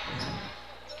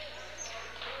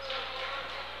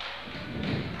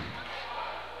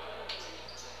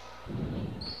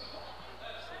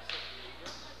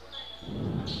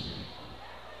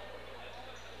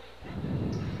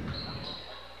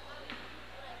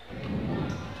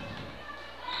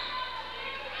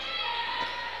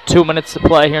 Two minutes to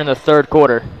play here in the third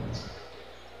quarter.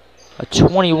 A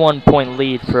 21-point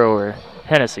lead for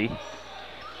Hennessey.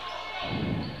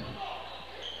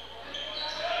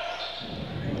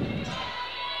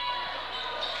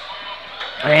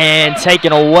 And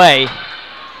taken away.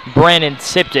 Brandon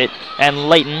tipped it, and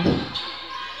Layton.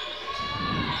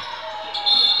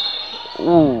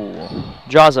 Ooh,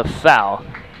 draws a foul.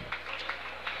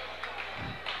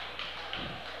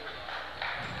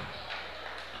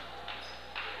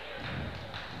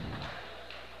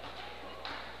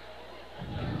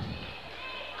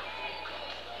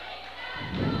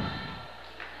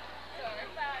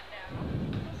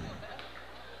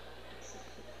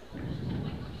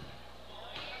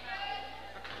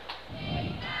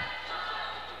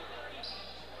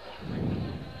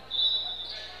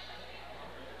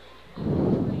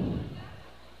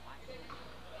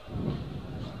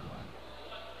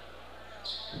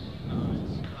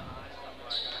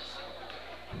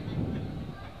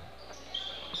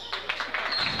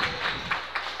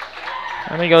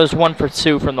 And he goes 1 for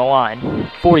 2 from the line.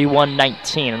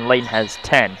 41-19, and Layton has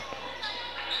 10.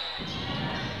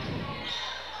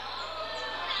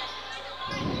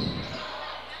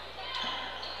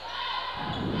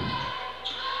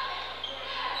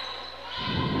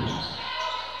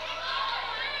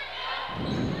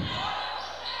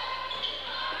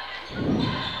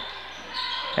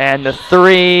 And the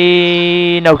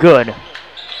 3, no good.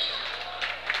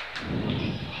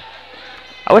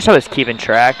 I wish I was keeping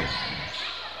track.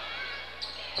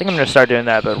 I think I'm going to start doing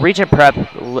that, but Regent Prep,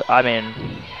 I mean,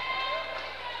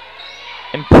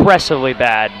 impressively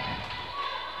bad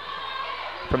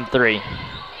from 3.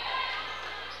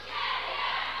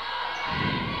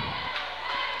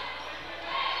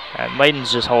 And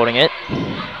Layton's just holding it.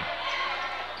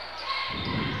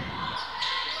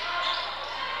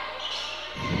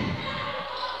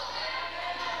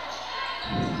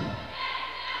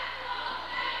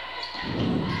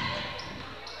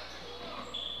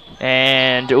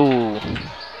 And, ooh, would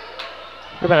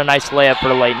have been a nice layup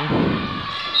for Layton.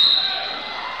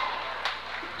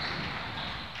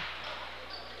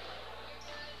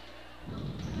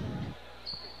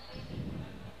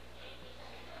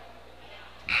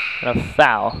 And a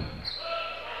foul.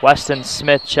 Weston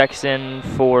Smith checks in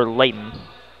for Layton.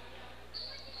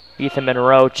 Ethan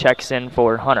Monroe checks in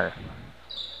for Hunter.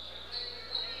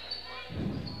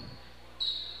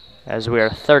 As we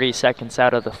are 30 seconds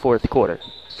out of the fourth quarter.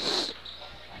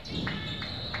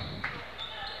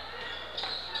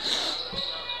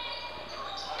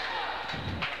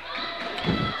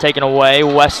 taken away.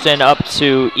 Weston up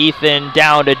to Ethan,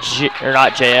 down to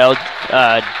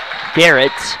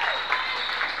Garrett.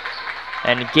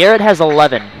 And Garrett has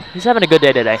 11. He's having a good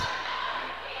day today.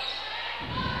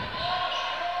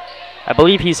 I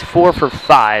believe he's 4 for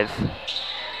 5.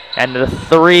 And the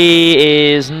 3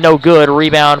 is no good.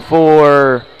 Rebound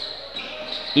for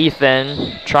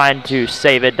Ethan, trying to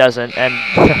save it, doesn't. And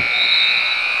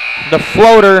the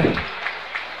floater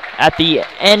at the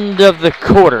end of the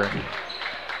quarter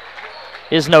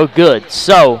is no good.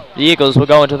 So the Eagles will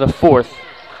go into the fourth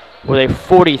with a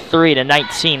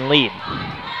 43-19 lead.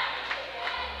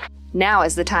 Now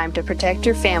is the time to protect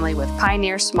your family with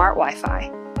Pioneer Smart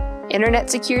Wi-Fi. Internet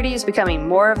security is becoming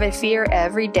more of a fear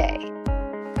every day.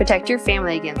 Protect your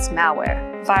family against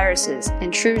malware, viruses,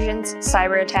 intrusions,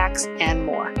 cyber attacks, and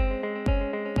more.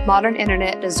 Modern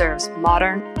internet deserves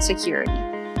modern security.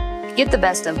 Get the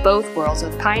best of both worlds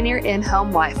with Pioneer in-home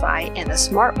Wi-Fi and the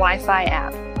Smart Wi-Fi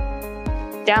app.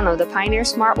 Download the Pioneer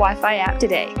Smart Wi-Fi app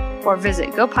today or visit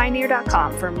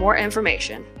gopioneer.com for more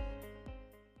information.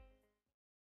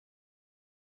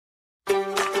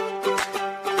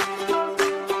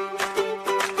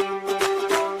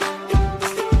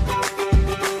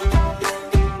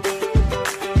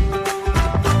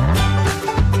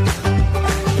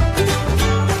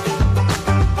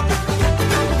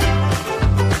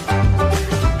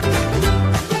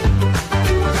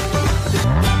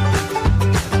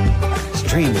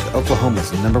 Stream with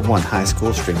Oklahoma's #1 high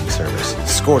school streaming service,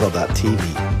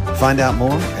 Squirtle.tv. Find out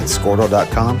more at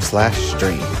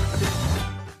Squirtle.com/stream.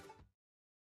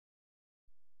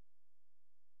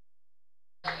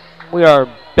 We are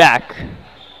back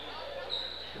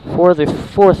for the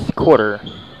fourth quarter.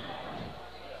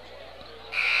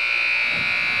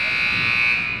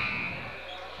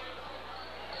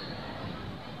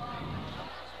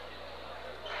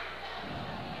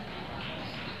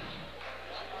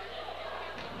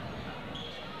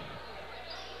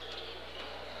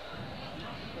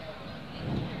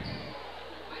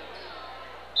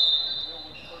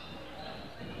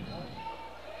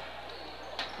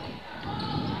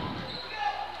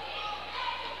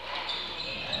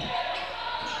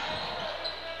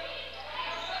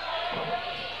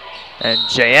 And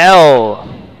JL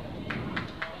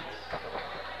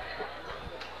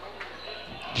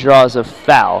draws a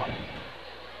foul.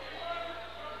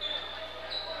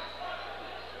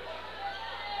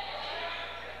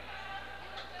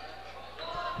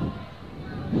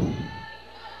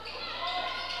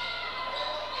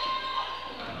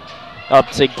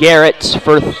 Up to Garrett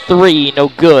for 3, no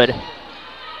good.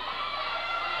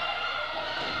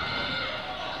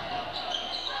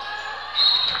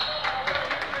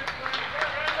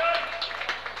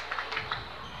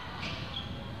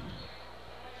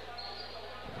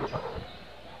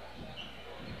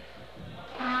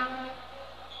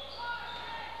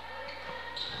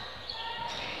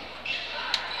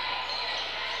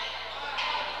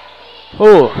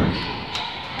 Ooh.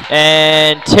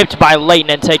 And tipped by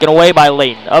Layton and taken away by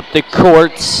Layton. Up the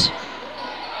courts.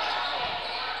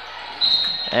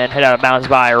 And hit out of bounds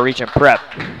by Regent Prep.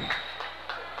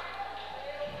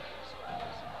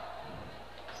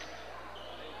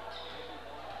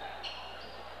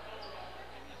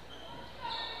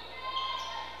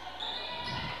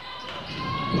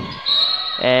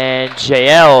 And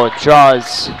JL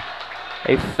draws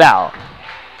a foul.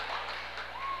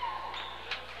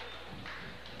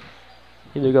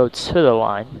 Either go to the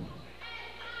line.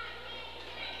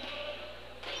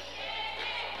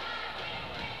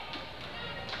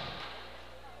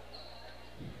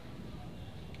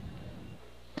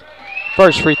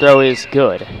 First free throw is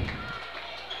good.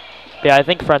 Yeah, I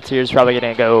think Frontier's probably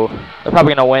gonna go. They're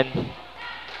probably gonna win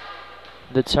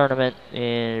the tournament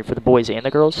for the boys and the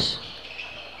girls.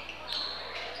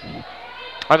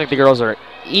 I think the girls are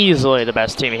easily the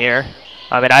best team here.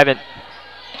 I mean,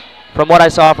 from what I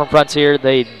saw from Frontier,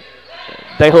 they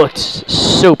looked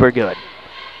super good.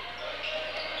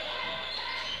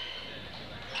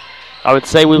 I would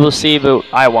say we will see, but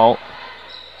I won't.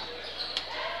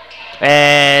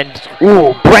 And,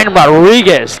 ooh, Brandon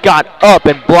Rodriguez got up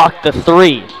and blocked the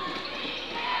 3.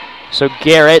 So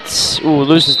Garrett,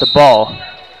 loses the ball.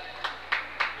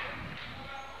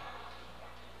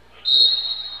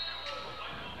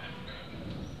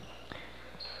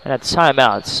 And a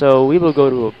timeout, so we will go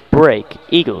to a break.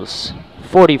 Eagles,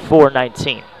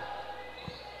 44-19.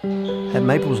 At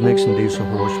Maples Nixon Diesel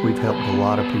Horse, we've helped a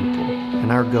lot of people,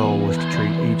 and our goal was to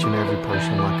treat each and every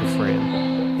person like a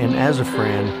friend. And as a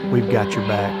friend, we've got your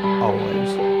back,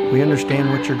 always. We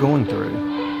understand what you're going through.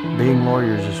 Being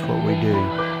lawyers is what we do,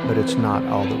 but it's not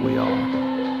all that we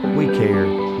are. We care.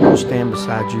 We'll stand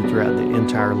beside you throughout the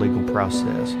entire legal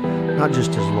process, not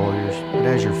just as lawyers, but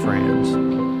as your friends.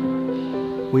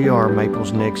 We are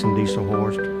Maples, Nix, and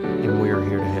Dieselhorst, and we are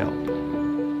here to help.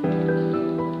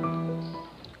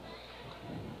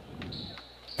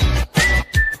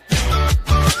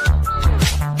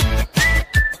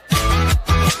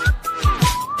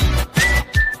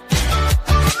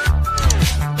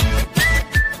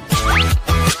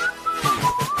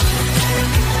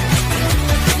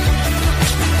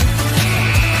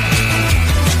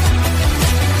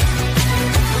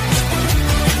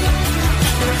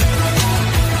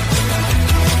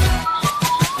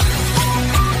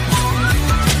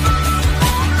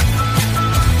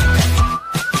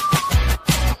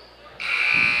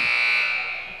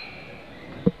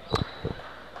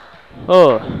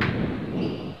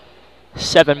 Oh,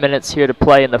 7 minutes here to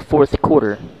play in the fourth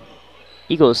quarter.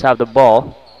 Eagles have the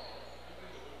ball.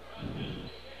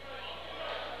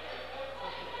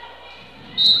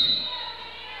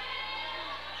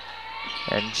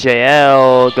 And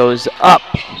JL goes up.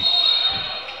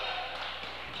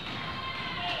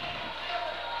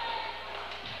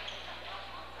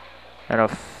 And a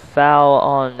foul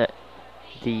on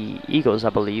the Eagles, I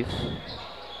believe.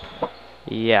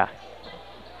 Yeah.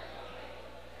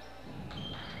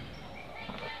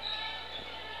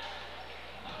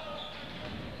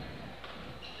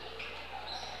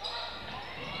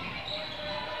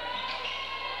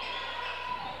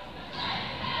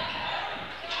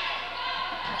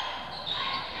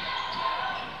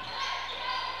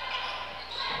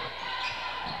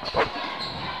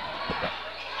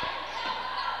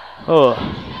 Oh.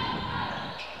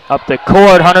 Up the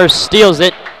court, Hunter steals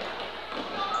it.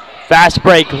 Fast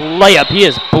break layup, he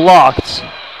is blocked.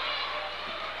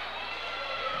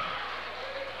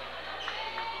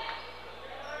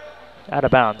 Out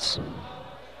of bounds.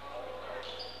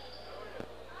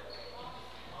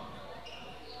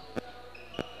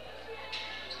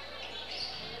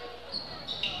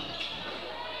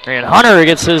 And Hunter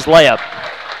gets his layup.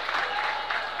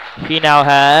 He now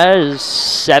has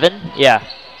 7, yeah.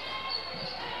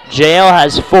 JL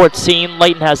has 14,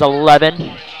 Layton has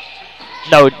 11.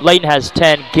 No, Layton has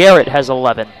 10, Garrett has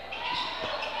 11.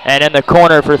 And in the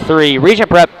corner for 3, Regent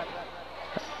Prep.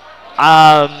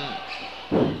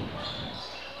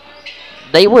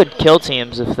 They would kill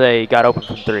teams if they got open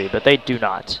from 3, but they do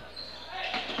not.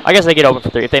 I guess they get open for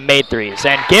 3 if they made 3s.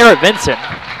 And Garrett Vincent.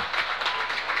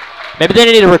 Maybe they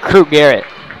need to recruit Garrett.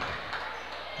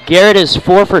 Garrett is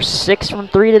 4 for 6 from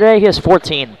 3 today. He has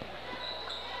 14.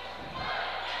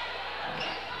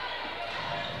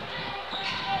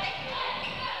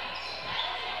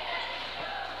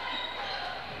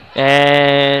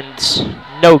 And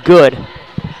no good.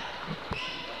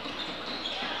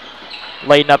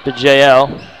 Layton up to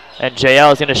JL. And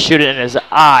JL is going to shoot it in his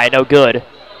eye. No good.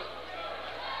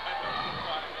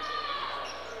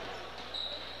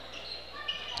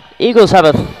 Eagles have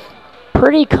a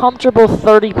pretty comfortable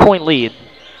 30-point lead,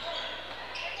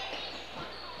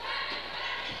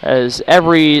 as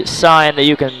every sign that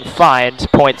you can find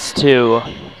points to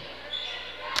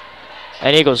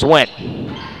an Eagles win.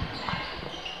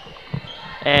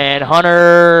 And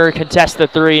Hunter contests the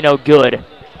 3, no good.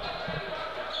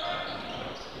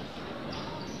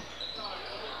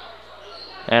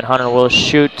 And Hunter will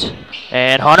shoot.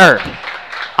 And Hunter,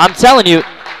 I'm telling you,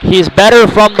 he's better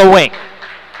from the wing.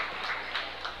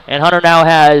 And Hunter now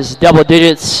has double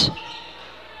digits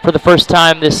for the first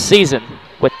time this season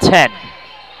with 10.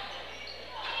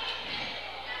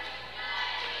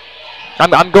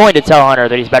 I'm going to tell Hunter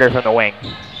that he's better from the wing.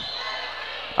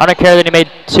 I don't care that he made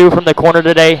 2 from the corner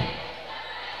today.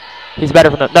 He's better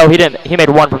from the... No, he didn't. He made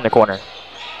 1 from the corner.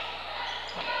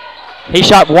 He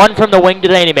shot 1 from the wing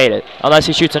today and he made it, unless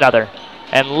he shoots another.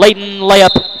 And Layton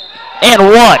layup and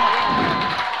 1.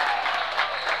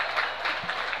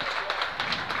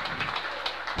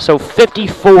 So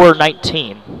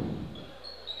 54-19.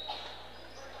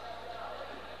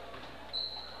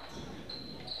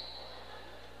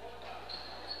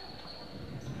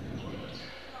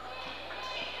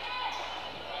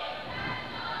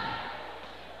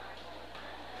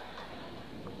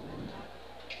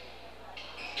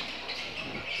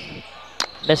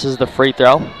 Misses the free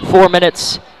throw. 4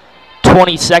 minutes,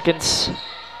 20 seconds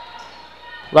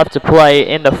left to play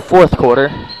in the fourth quarter.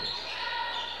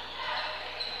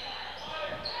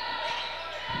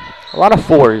 A lot of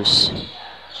 4s.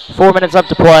 4 minutes left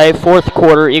to play, fourth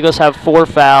quarter. Eagles have 4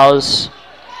 fouls.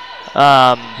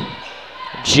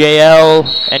 JL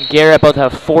and Garrett both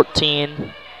have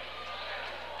 14.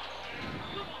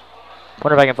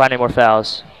 Wonder if I can find any more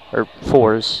fouls, or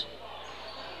 4s.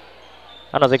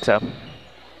 I don't think so.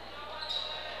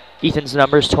 Ethan's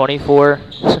number's 24.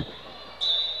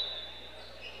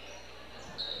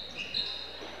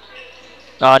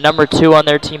 Number 2 on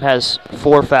their team has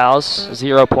 4 fouls,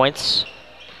 0 points.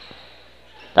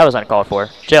 That was uncalled for.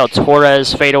 Jail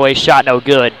Torres, fadeaway shot, no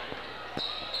good.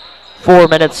 4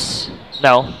 minutes,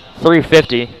 no,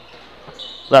 3:50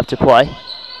 left to play.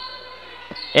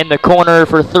 In the corner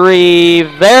for 3,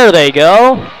 there they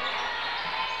go.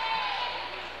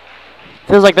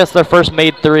 Feels like that's their first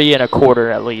made 3 in a quarter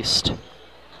at least.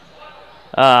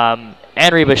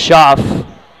 Henry Bischoff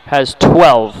has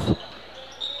 12.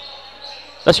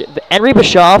 Henry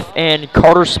Bischoff and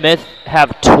Carter Smith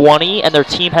have 20, and their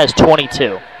team has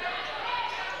 22.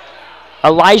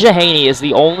 Elijah Haney is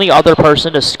the only other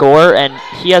person to score, and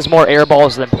he has more air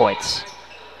balls than points.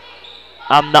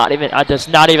 That's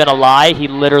not even a lie. He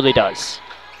literally does.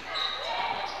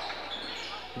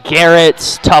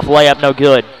 Garrett's tough layup, no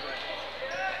good.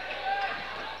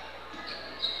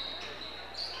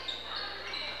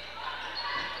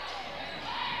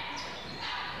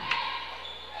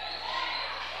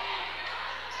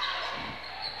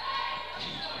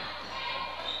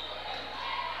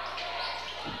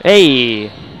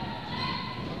 Hey.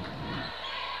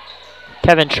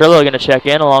 Kevin Trillo going to check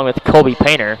in along with Colby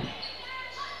Painter.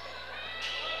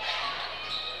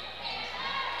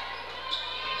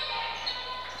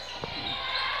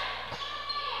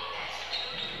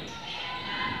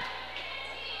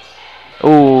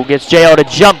 Ooh, gets JL to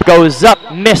jump, goes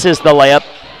up, misses the layup.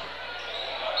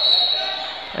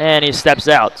 And he steps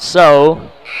out.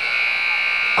 So,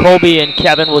 Colby and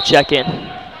Kevin will check in.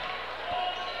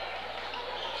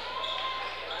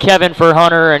 Kevin for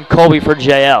Hunter and Colby for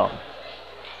JL.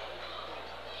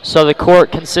 So the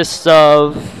court consists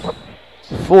of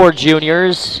 4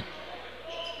 juniors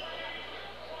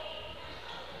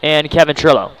and Kevin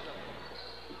Trillo.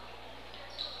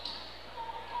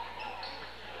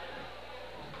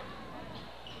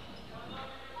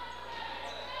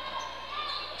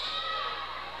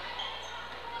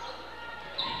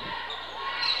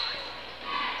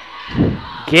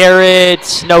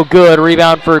 Garrett, no good.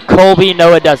 Rebound for Colby.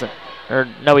 No, it doesn't. Or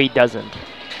no, he doesn't.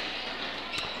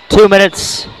 2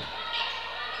 minutes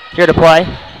here to play.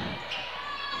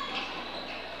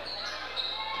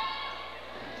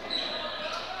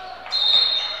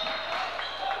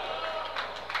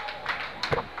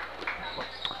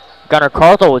 Gunnar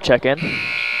Carthel will check in.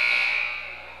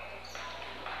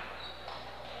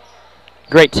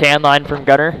 Great tan line from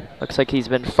Gunnar. Looks like he's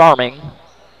been farming.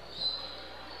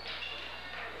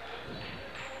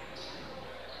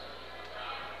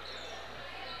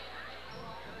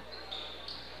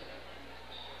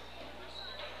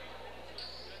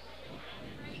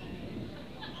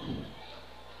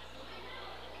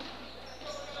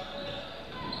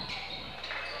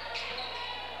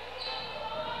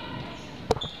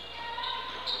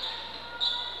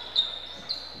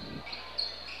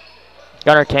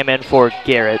 Gunnar came in for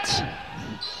Garrett.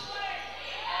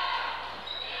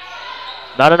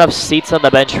 Not enough seats on the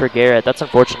bench for Garrett. That's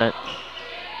unfortunate.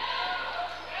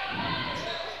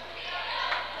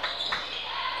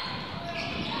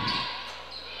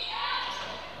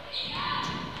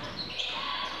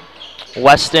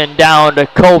 Weston down to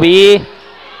Colby.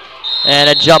 And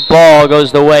a jump ball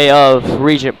goes the way of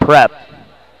Regent Prep.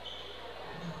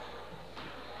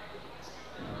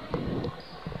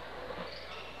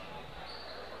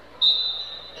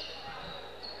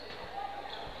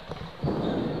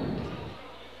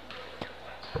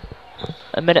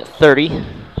 A minute 30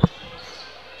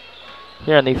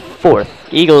 here in the 4th.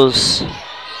 Eagles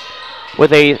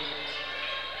with a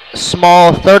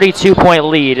small 32-point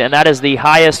lead, and that is the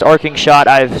highest arcing shot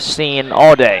I've seen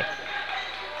all day.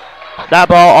 That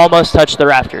ball almost touched the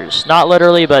rafters. Not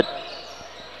literally, but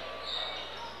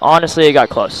honestly, it got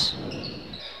close.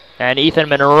 And Ethan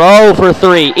Monroe for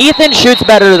 3. Ethan shoots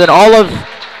better than all of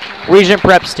Regent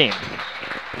Prep's team.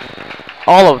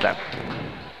 All of them.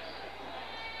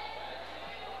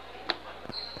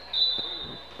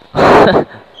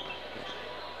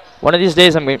 One of these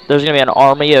days, there's going to be an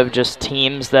army of just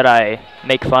teams that I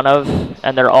make fun of,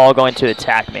 and they're all going to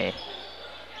attack me.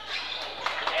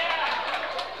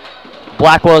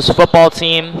 Blackwell's football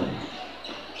team,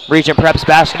 Regent Prep's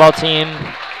basketball team,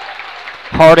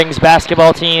 Harding's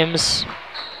basketball teams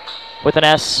with an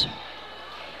S.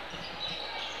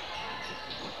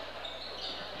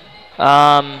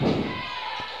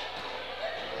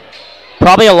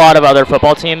 Probably a lot of other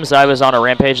football teams. I was on a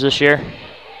rampage this year.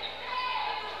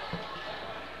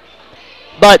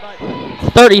 But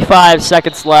 35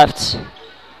 seconds left.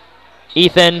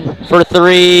 Ethan for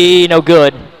 3, no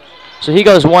good. So he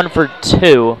goes 1 for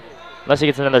 2, unless he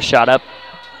gets another shot up.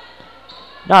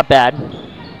 Not bad.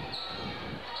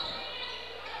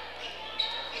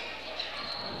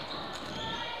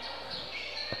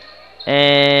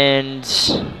 And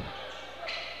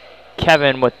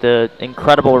Kevin with the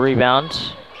incredible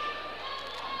rebound.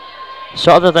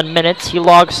 So other than minutes, he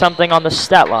logged something on the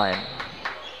stat line.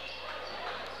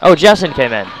 Oh, Jessen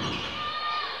came in.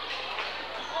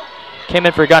 Came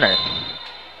in for Gunner.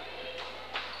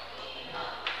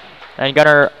 And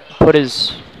Gunner put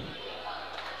his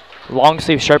long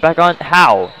sleeve shirt back on.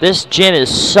 How? This gym is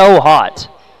so hot.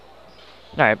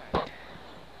 All right.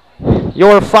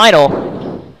 Your final.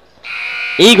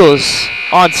 Eagles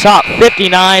on top,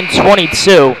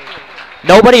 59-22.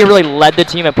 Nobody really led the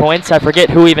team at points. I forget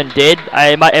who even did.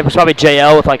 It was probably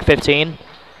JL with like 15.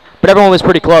 But everyone was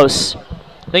pretty close.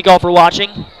 Thank you all for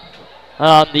watching.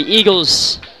 The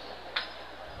Eagles,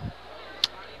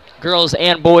 girls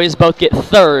and boys, both get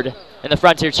third in the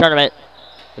Frontier Tournament.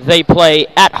 They play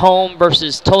at home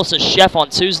versus Tulsa Chef on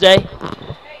Tuesday.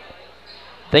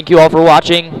 Thank you all for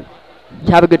watching.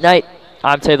 Have a good night.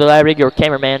 I'm Taylor Labrig, your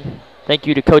cameraman. Thank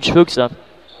you to Coach Fuchsa.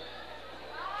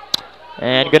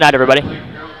 And good night, everybody.